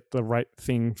order to get the right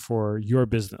thing for your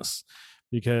business?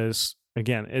 Because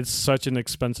again, it's such an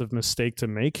expensive mistake to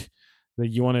make that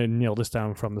you want to nail this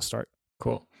down from the start.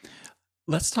 Cool.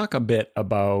 Let's talk a bit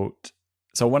about,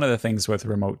 so one of the things with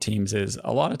remote teams is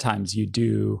a lot of times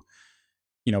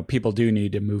people do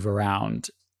need to move around.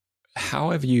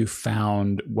 How have you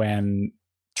found when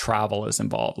travel is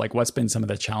involved? Like, what's been some of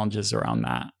the challenges around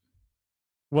that?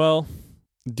 Well,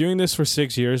 doing this for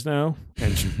 6 years now,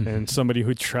 and somebody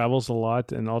who travels a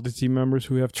lot, and all the team members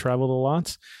who have traveled a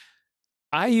lot,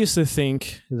 I used to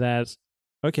think that,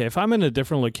 okay, if I'm in a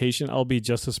different location, I'll be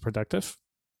just as productive.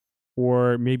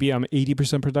 Or maybe I'm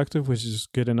 80% productive, which is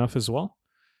good enough as well.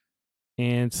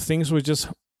 And things would just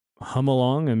hum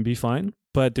along and be fine.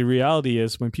 But the reality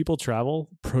is when people travel,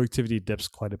 productivity dips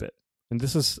quite a bit. And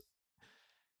this is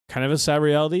kind of a sad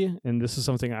reality. And this is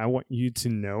something I want you to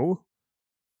know,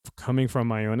 coming from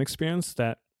my own experience,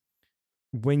 that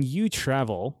when you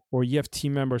travel or you have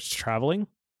team members traveling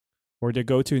or they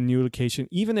go to a new location,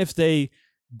 even if they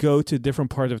go to a different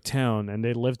part of town and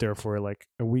they live there for like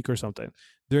a week or something,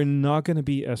 they're not going to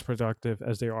be as productive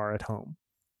as they are at home.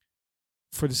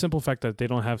 For the simple fact that they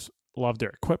don't have a lot of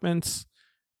their equipment,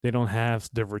 they don't have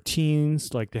the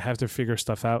routines, like they have to figure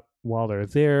stuff out while they're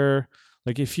there.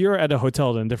 Like if you're at a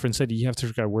hotel in a different city, you have to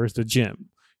figure out where's the gym?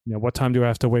 What time do I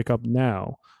have to wake up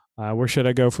now? Where should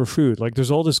I go for food? Like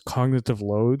there's all this cognitive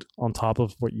load on top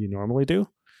of what you normally do.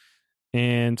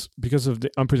 And because of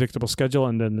the unpredictable schedule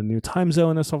and then the new time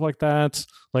zone and stuff like that,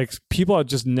 like people are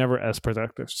just never as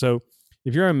productive. So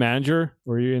if you're a manager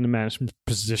or you're in a management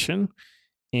position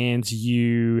and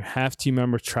you have team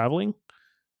members traveling,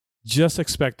 just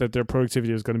expect that their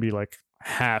productivity is going to be like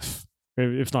half,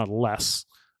 if not less,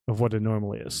 of what it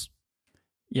normally is.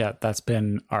 Yeah, that's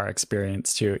been our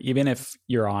experience too. Even if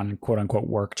you're on quote unquote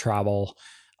work travel,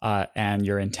 and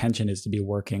your intention is to be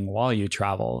working while you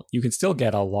travel, you can still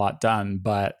get a lot done.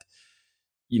 But,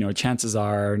 chances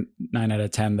are 9 out of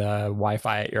 10, the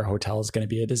Wi-Fi at your hotel is going to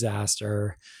be a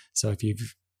disaster. So if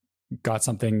you've got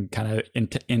something kind of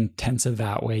intensive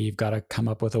that way, you've got to come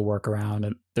up with a workaround,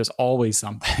 and there's always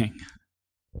something.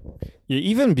 Yeah,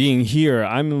 even being here,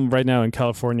 I'm right now in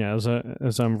California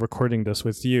as I'm recording this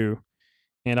with you,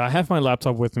 and I have my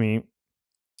laptop with me.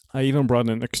 I even brought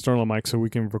an external mic so we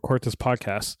can record this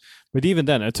podcast. But even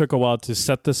then, it took a while to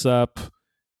set this up.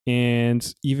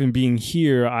 And even being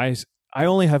here, I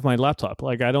only have my laptop.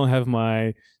 Like I don't have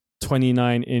my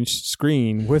 29-inch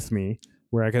screen with me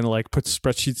where I can like put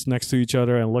spreadsheets next to each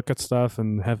other and look at stuff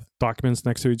and have documents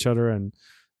next to each other and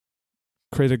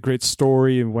create a great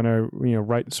story. And when I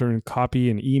write certain copy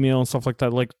and email and stuff like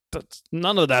that, like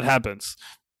none of that happens.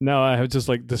 Now I have just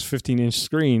like this 15-inch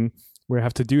screen where I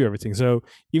have to do everything. So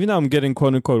even though I'm getting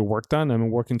quote unquote work done,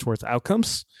 I'm working towards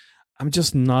outcomes, I'm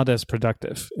just not as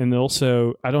productive. And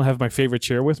also I don't have my favorite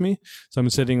chair with me. So I'm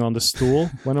sitting on the stool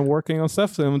when I'm working on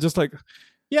stuff. And I'm just like,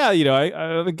 yeah,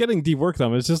 I'm getting deep work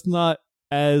done. It's just not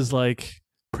as like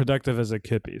productive as it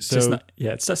could be. So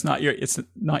it's not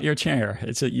your chair.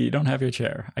 You don't have your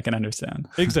chair. I can understand.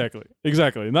 Exactly.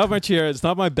 Not my chair. It's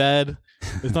not my bed.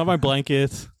 It's not my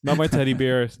blanket, not my teddy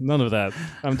bear, none of that.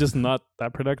 I'm just not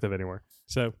that productive anymore.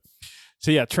 So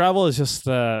yeah, travel is just,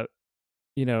 as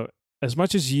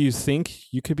much as you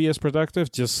think you could be as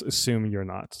productive, just assume you're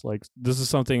not. Like this is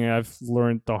something I've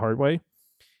learned the hard way.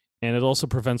 And it also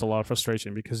prevents a lot of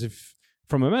frustration because if,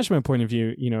 from a management point of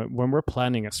view, when we're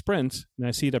planning a sprint and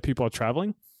I see that people are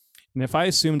traveling, and if I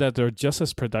assume that they're just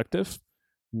as productive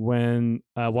when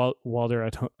while they're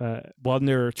while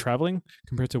they're traveling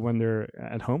compared to when they're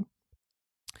at home,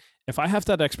 if I have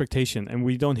that expectation and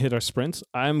we don't hit our sprints,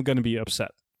 I'm going to be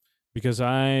upset because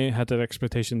I had that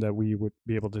expectation that we would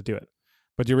be able to do it.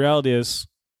 But the reality is,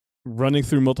 running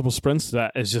through multiple sprints,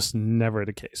 that is just never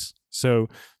the case. So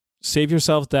save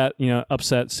yourself that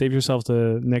upset, save yourself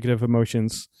the negative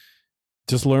emotions,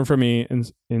 just learn from me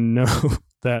and know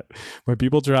that when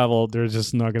people travel, they're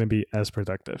just not going to be as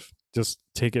productive. Just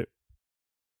take it,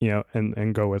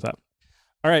 and go with that.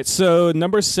 All right. So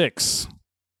number 6,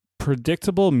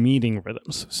 predictable meeting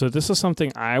rhythms. So this is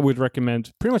something I would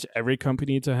recommend pretty much every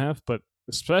company to have, but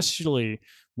especially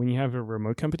when you have a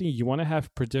remote company, you want to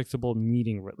have predictable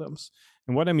meeting rhythms.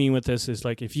 And what I mean with this is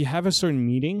like if you have a certain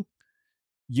meeting,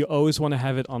 you always want to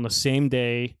have it on the same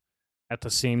day at the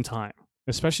same time.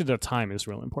 Especially the time is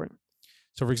really important.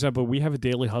 So for example, we have a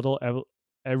daily huddle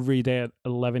every day at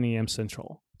 11 a.m.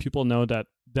 Central. People know that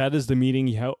is the meeting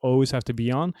you always have to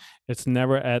be on. It's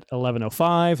never at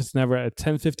 11:05. It's never at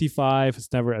 10:55.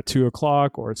 It's never at 2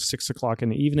 o'clock or 6 o'clock in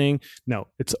the evening. No,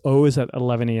 it's always at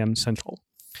 11 a.m. Central.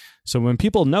 So when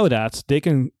people know that, they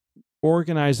can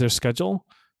organize their schedule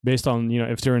based on,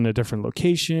 if they're in a different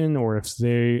location or if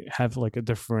they have like a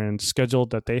different schedule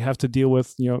that they have to deal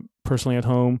with, personally at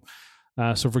home.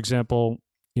 So for example,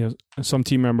 some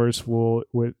team members will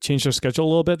change their schedule a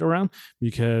little bit around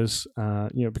because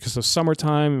of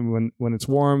summertime, when it's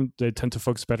warm, they tend to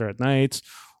focus better at night,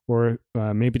 or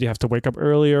maybe they have to wake up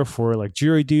earlier for like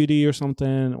jury duty or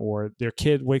something, or their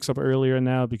kid wakes up earlier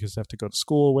now because they have to go to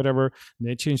school or whatever, and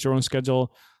they change their own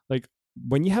schedule. Like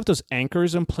when you have those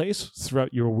anchors in place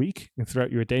throughout your week and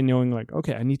throughout your day, knowing like,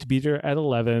 okay, I need to be there at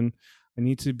 11, I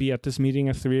need to be at this meeting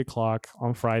at 3 o'clock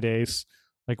on Fridays.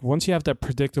 Like once you have that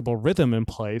predictable rhythm in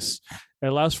place, it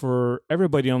allows for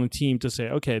everybody on the team to say,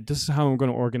 okay, this is how I'm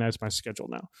going to organize my schedule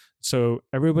now. So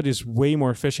everybody's way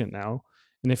more efficient now.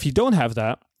 And if you don't have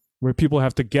that, where people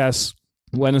have to guess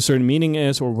when a certain meeting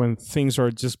is or when things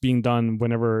are just being done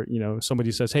whenever,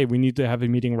 somebody says, hey, we need to have a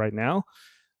meeting right now,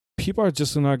 people are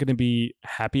just not going to be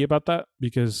happy about that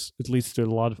because it leads to a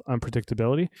lot of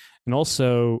unpredictability. And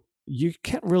also, you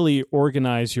can't really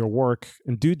organize your work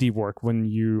and do deep work when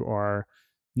you are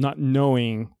not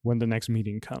knowing when the next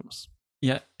meeting comes.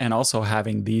 Yeah. And also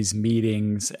having these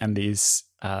meetings and these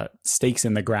stakes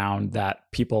in the ground that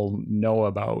people know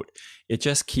about, it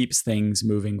just keeps things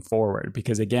moving forward.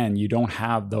 Because again, you don't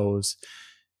have those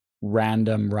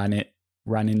random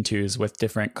run-intos with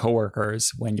different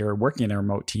coworkers when you're working in a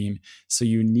remote team. So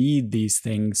you need these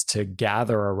things to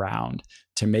gather around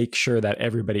to make sure that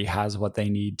everybody has what they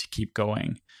need to keep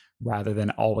going, rather than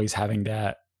always having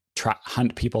to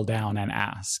hunt people down and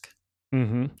ask.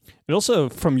 Mm-hmm. And also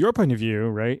from your point of view,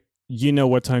 right?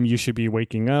 What time you should be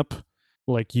waking up.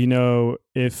 Like,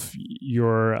 if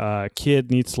your kid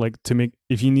needs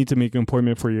if you need to make an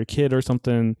appointment for your kid or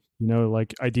something,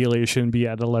 like ideally it shouldn't be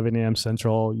at 11 a.m.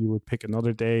 Central. You would pick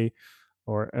another day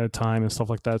or a time and stuff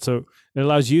like that. So it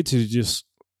allows you to just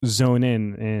zone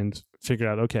in and figure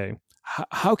out, okay,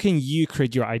 how can you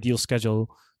create your ideal schedule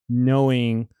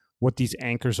knowing what these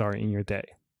anchors are in your day?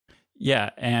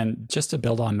 Yeah. And just to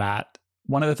build on that,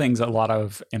 one of the things a lot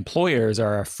of employers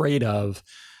are afraid of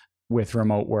with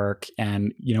remote work,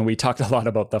 and, we talked a lot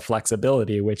about the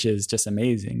flexibility, which is just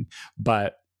amazing.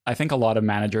 But I think a lot of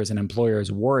managers and employers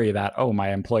worry that, oh,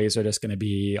 my employees are just going to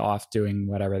be off doing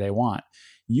whatever they want.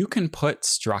 You can put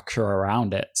structure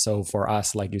around it. So for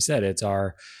us, like you said, it's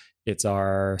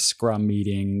our Scrum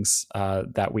meetings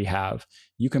that we have.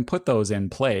 You can put those in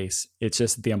place. It's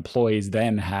just the employees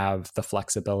then have the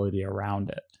flexibility around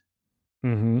it.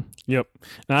 Mm-hmm. Yep.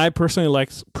 And I personally like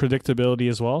predictability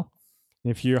as well.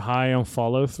 If you're high on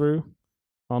follow through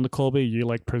on the Kolbe, you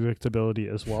like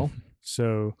predictability as well.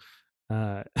 So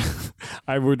I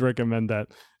would recommend that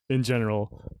in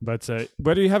general. But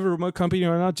whether you have a remote company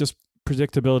or not, just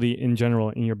predictability in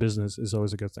general in your business is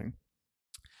always a good thing.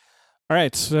 All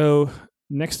right. So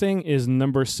next thing is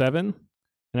number 7.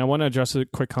 And I want to address a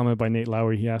quick comment by Nate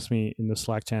Lowry. He asked me in the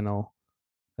Slack channel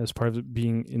as part of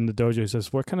being in the dojo. He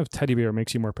says, what kind of teddy bear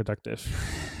makes you more productive?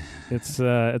 It's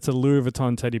a Louis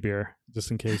Vuitton teddy bear,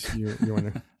 just in case you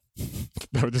wonder.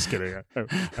 No, just kidding.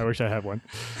 I wish I had one.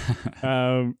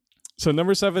 So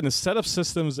number 7 is set up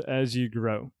systems as you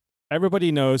grow.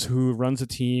 Everybody knows who runs a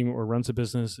team or runs a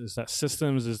business is that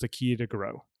systems is the key to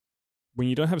grow. When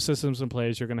you don't have systems in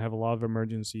place, you're going to have a lot of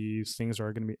emergencies. Things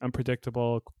are going to be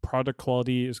unpredictable. Product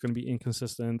quality is going to be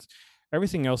inconsistent.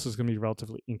 Everything else is going to be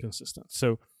relatively inconsistent.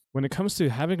 So when it comes to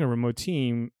having a remote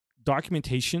team,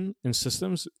 documentation and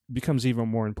systems becomes even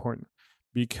more important,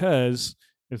 because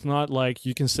it's not like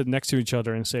you can sit next to each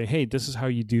other and say, hey, this is how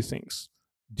you do things.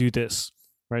 Do this,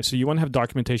 right? So you want to have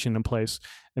documentation in place.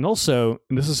 And also,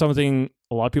 and this is something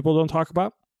a lot of people don't talk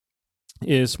about,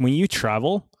 is when you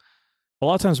travel, a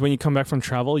lot of times when you come back from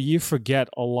travel, you forget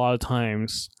a lot of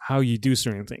times how you do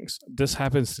certain things. This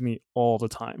happens to me all the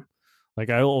time. Like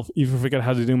I will even forget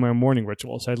how to do my morning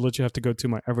ritual. So I literally have to go to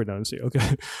my Evernote and say,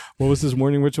 okay, what was this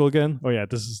morning ritual again? Oh yeah,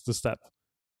 this is the step.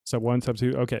 Step one, step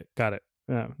two. Okay, got it.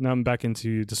 Now I'm back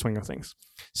into the swing of things.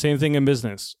 Same thing in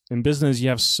business. In business, you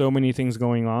have so many things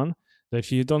going on that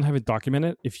if you don't have it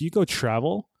documented, if you go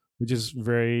travel, which is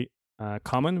very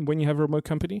common when you have a remote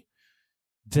company,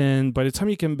 then by the time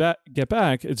you can get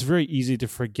back, it's very easy to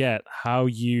forget how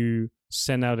you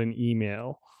send out an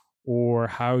email or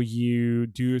how you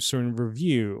do a certain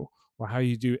review or how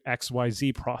you do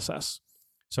XYZ process.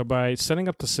 So by setting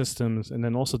up the systems and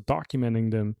then also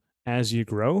documenting them as you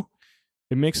grow,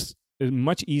 it makes it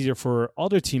much easier for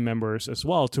other team members as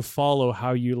well to follow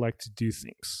how you like to do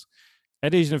things.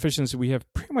 At Asian Efficiency, we have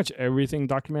pretty much everything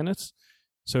documented.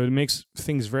 So it makes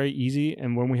things very easy.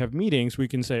 And when we have meetings, we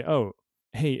can say, oh,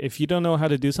 hey, if you don't know how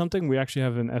to do something, we actually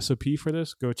have an SOP for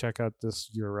this. Go check out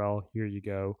this URL. Here you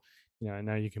go. And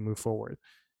now you can move forward.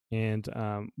 And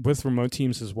with remote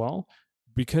teams as well,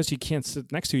 because you can't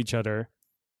sit next to each other,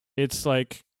 it's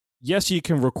like, yes, you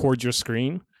can record your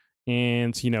screen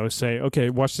and, say, okay,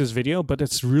 watch this video, but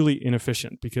it's really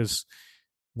inefficient because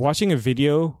watching a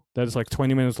video that is like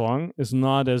 20 minutes long is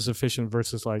not as efficient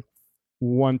versus like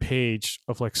one page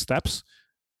of like steps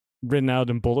written out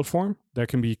in bullet form that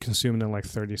can be consumed in like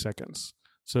 30 seconds.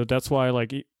 So that's why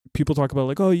like people talk about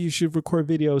like, oh, you should record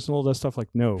videos and all that stuff. Like,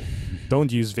 no,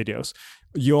 don't use videos.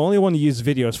 You only want to use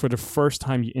videos for the first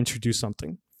time you introduce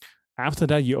something. After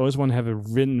that, you always want to have a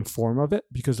written form of it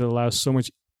because it allows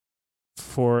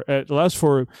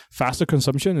for faster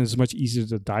consumption and it's much easier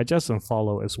to digest and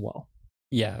follow as well.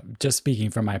 Yeah, just speaking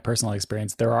from my personal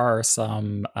experience, there are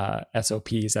some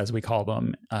SOPs, as we call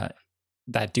them,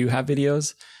 that do have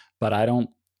videos, but I don't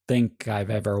think I've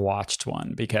ever watched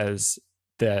one because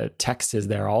the text is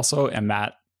there also, and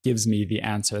that gives me the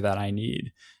answer that I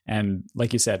need. And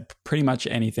like you said, pretty much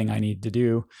anything I need to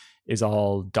do is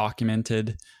all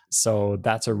documented. So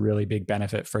that's a really big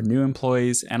benefit for new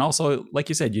employees. And also, like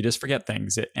you said, you just forget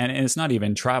things. And it's not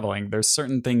even traveling. There's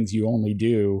certain things you only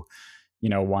do,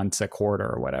 once a quarter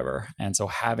or whatever. And so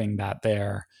having that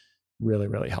there, really,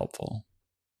 really helpful.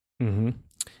 Mm-hmm.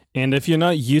 And if you're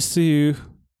not used to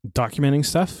documenting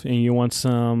stuff and you want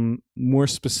some more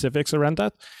specifics around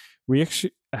that, we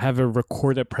actually have a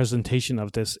recorded presentation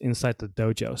of this inside the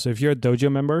dojo. So if you're a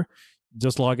dojo member,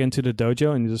 just log into the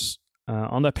dojo and just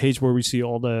on that page where we see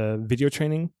all the video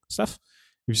training stuff,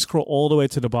 if you scroll all the way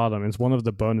to the bottom, it's one of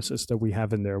the bonuses that we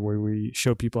have in there where we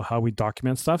show people how we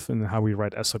document stuff and how we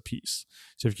write SOPs.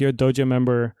 So if you're a dojo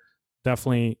member,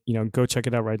 definitely, go check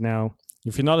it out right now.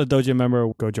 If you're not a dojo member,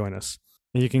 go join us.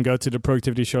 And you can go to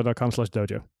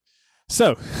theproductivityshow.com/dojo.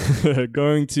 So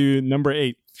going to number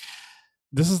 8.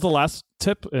 This is the last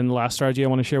tip and last strategy I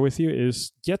want to share with you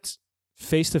is get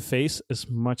face-to-face as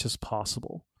much as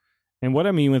possible. And what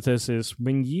I mean with this is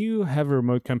when you have a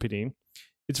remote company,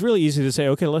 it's really easy to say,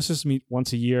 okay, let's just meet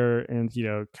once a year and,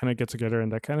 kind of get together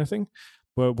and that kind of thing.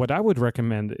 But what I would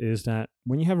recommend is that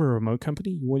when you have a remote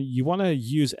company, you want to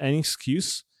use any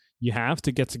excuse you have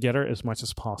to get together as much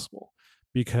as possible,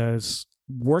 because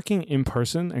working in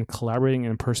person and collaborating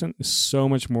in person is so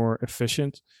much more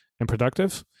efficient and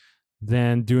productive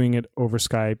than doing it over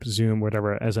Skype, Zoom,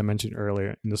 whatever, as I mentioned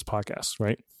earlier in this podcast,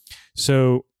 right?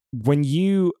 So when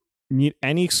you need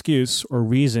any excuse or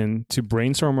reason to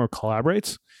brainstorm or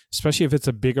collaborate, especially if it's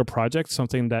a bigger project,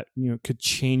 something that could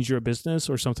change your business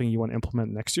or something you want to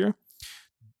implement next year,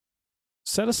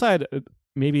 set aside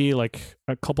maybe like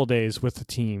a couple days with the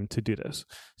team to do this.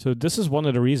 So this is one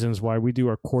of the reasons why we do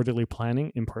our quarterly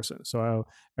planning in person. So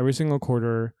every single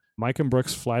quarter, Mike and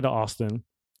Brooks fly to Austin.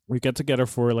 We get together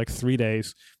for like 3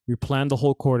 days. We plan the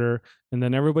whole quarter, and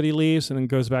then everybody leaves and then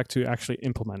goes back to actually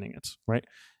implementing it, right?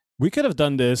 We could have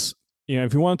done this,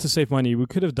 if we wanted to save money, we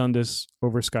could have done this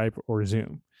over Skype or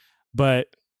Zoom. But,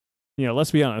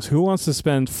 let's be honest, who wants to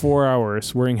spend 4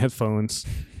 hours wearing headphones,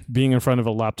 being in front of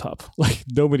a laptop? Like,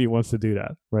 nobody wants to do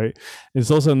that, right?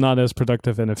 It's also not as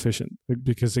productive and efficient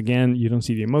because, again, you don't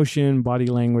see the emotion, body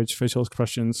language, facial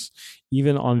expressions.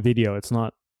 Even on video, it's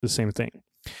not the same thing.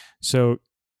 So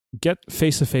get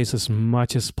face-to-face as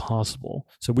much as possible.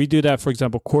 So we do that, for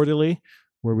example, quarterly,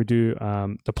 where we do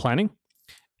the planning.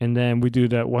 And then we do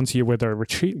that once a year with our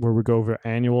retreat, where we go over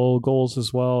annual goals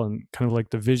as well and kind of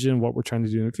like the vision, what we're trying to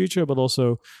do in the future, but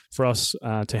also for us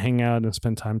to hang out and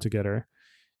spend time together.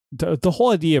 The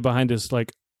whole idea behind this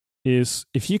is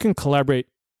if you can collaborate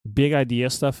big idea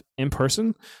stuff in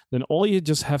person, then all you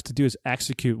just have to do is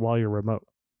execute while you're remote.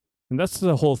 And that's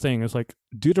the whole thing. It's like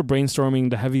do the brainstorming,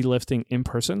 the heavy lifting in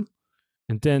person,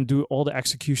 and then do all the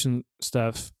execution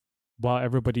stuff while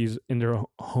everybody's in their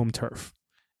home turf.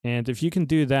 And if you can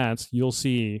do that, you'll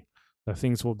see that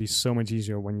things will be so much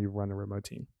easier when you run a remote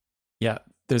team. Yeah,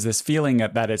 there's this feeling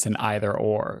that it's an either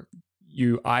or.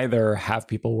 you either have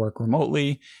people work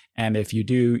remotely, and if you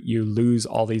do, you lose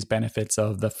all these benefits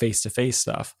of the face-to-face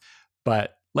stuff.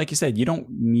 But like you said, you don't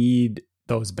need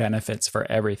those benefits for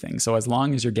everything. So as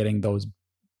long as you're getting those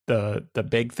the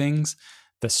big things,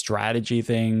 the strategy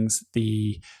things,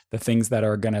 the things that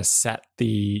are going to set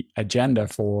the agenda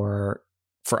for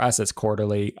us, it's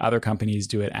quarterly. Other companies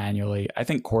do it annually. I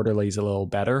think quarterly is a little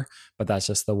better, but that's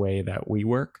just the way that we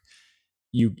work.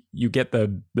 You get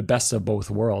the best of both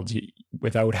worlds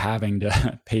without having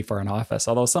to pay for an office.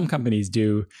 Although some companies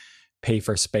do pay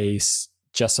for space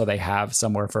just so they have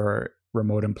somewhere for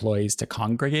remote employees to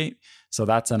congregate. So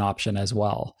that's an option as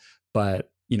well. But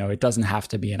it doesn't have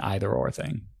to be an either or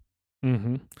thing.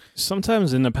 Mm-hmm.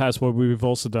 Sometimes in the past, what we've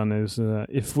also done is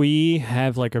if we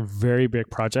have like a very big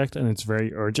project and it's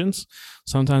very urgent,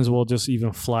 sometimes we'll just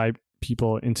even fly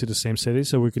people into the same city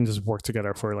so we can just work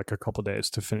together for like a couple of days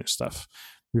to finish stuff.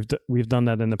 We've done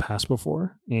that in the past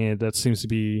before, and that seems to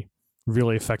be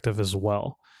really effective as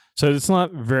well. So it's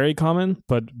not very common,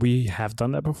 but we have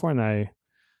done that before, and I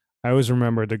always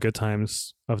remember the good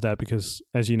times of that because,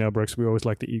 as you know, Brooks, we always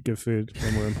like to eat good food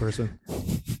when we're in person.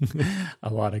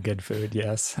 A lot of good food,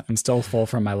 yes. I'm still full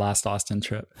from my last Austin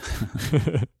trip.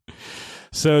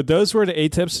 So those were the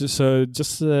 8 tips. So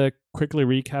just to quickly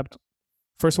recap.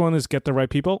 First one is get the right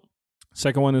people.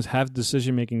 Second one is have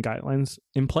decision-making guidelines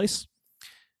in place.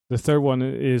 The third one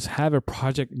is have a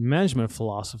project management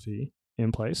philosophy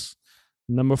in place.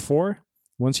 Number 4,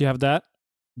 once you have that,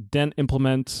 then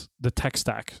implement the tech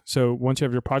stack. So once you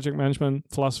have your project management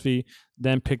philosophy,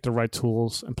 then pick the right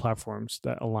tools and platforms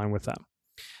that align with that.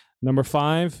 Number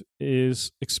 5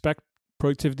 is expect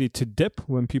productivity to dip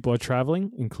when people are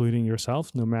traveling, including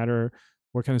yourself, no matter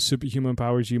what kind of superhuman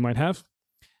powers you might have.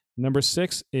 Number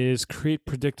 6 is create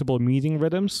predictable meeting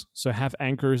rhythms. So have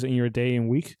anchors in your day and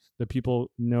week that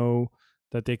people know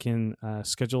that they can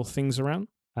schedule things around.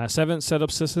 7, set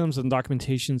up systems and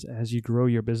documentations as you grow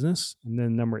your business. And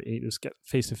then number 8 is get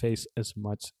face-to-face as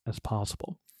much as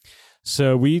possible.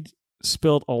 So we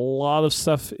spilled a lot of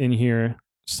stuff in here,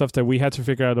 stuff that we had to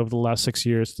figure out over the last 6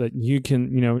 years that you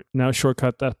can, now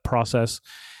shortcut that process.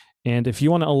 And if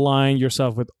you want to align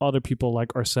yourself with other people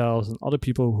like ourselves and other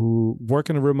people who work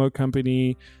in a remote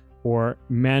company or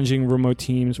managing remote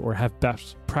teams or have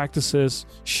best practices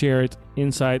shared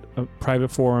inside a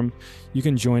private forum, you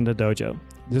can join the dojo.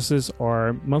 This is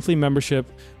our monthly membership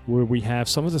where we have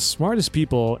some of the smartest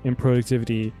people in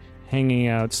productivity hanging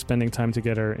out, spending time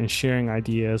together, and sharing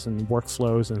ideas and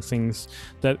workflows and things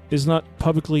that is not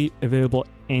publicly available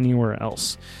anywhere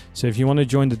else. So if you want to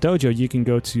join the dojo, you can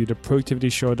go to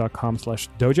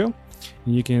theproductivityshow.com/dojo.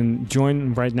 And you can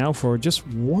join right now for just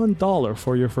 $1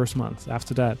 for your first month.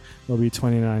 After that, it'll be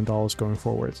 $29 going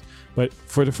forward. But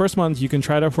for the first month, you can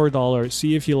try it out for $1,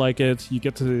 see if you like it. You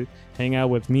get to hang out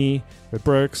with me, with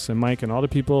Brooks and Mike and all the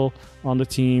people on the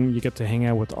team. You get to hang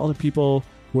out with all the people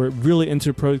who are really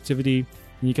into productivity.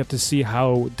 And you get to see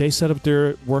how they set up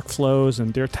their workflows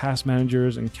and their task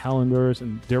managers and calendars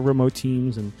and their remote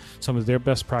teams and some of their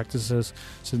best practices.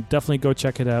 So definitely go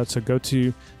check it out. So go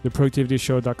to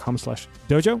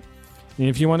theproductivityshow.com/dojo. And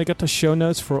if you want to get the show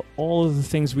notes for all of the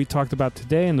things we talked about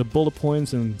today and the bullet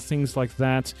points and things like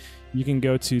that, you can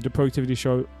go to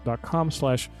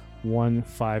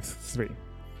theproductivityshow.com/153.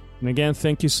 And again,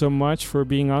 thank you so much for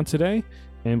being on today,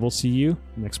 and we'll see you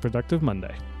next Productive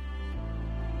Monday.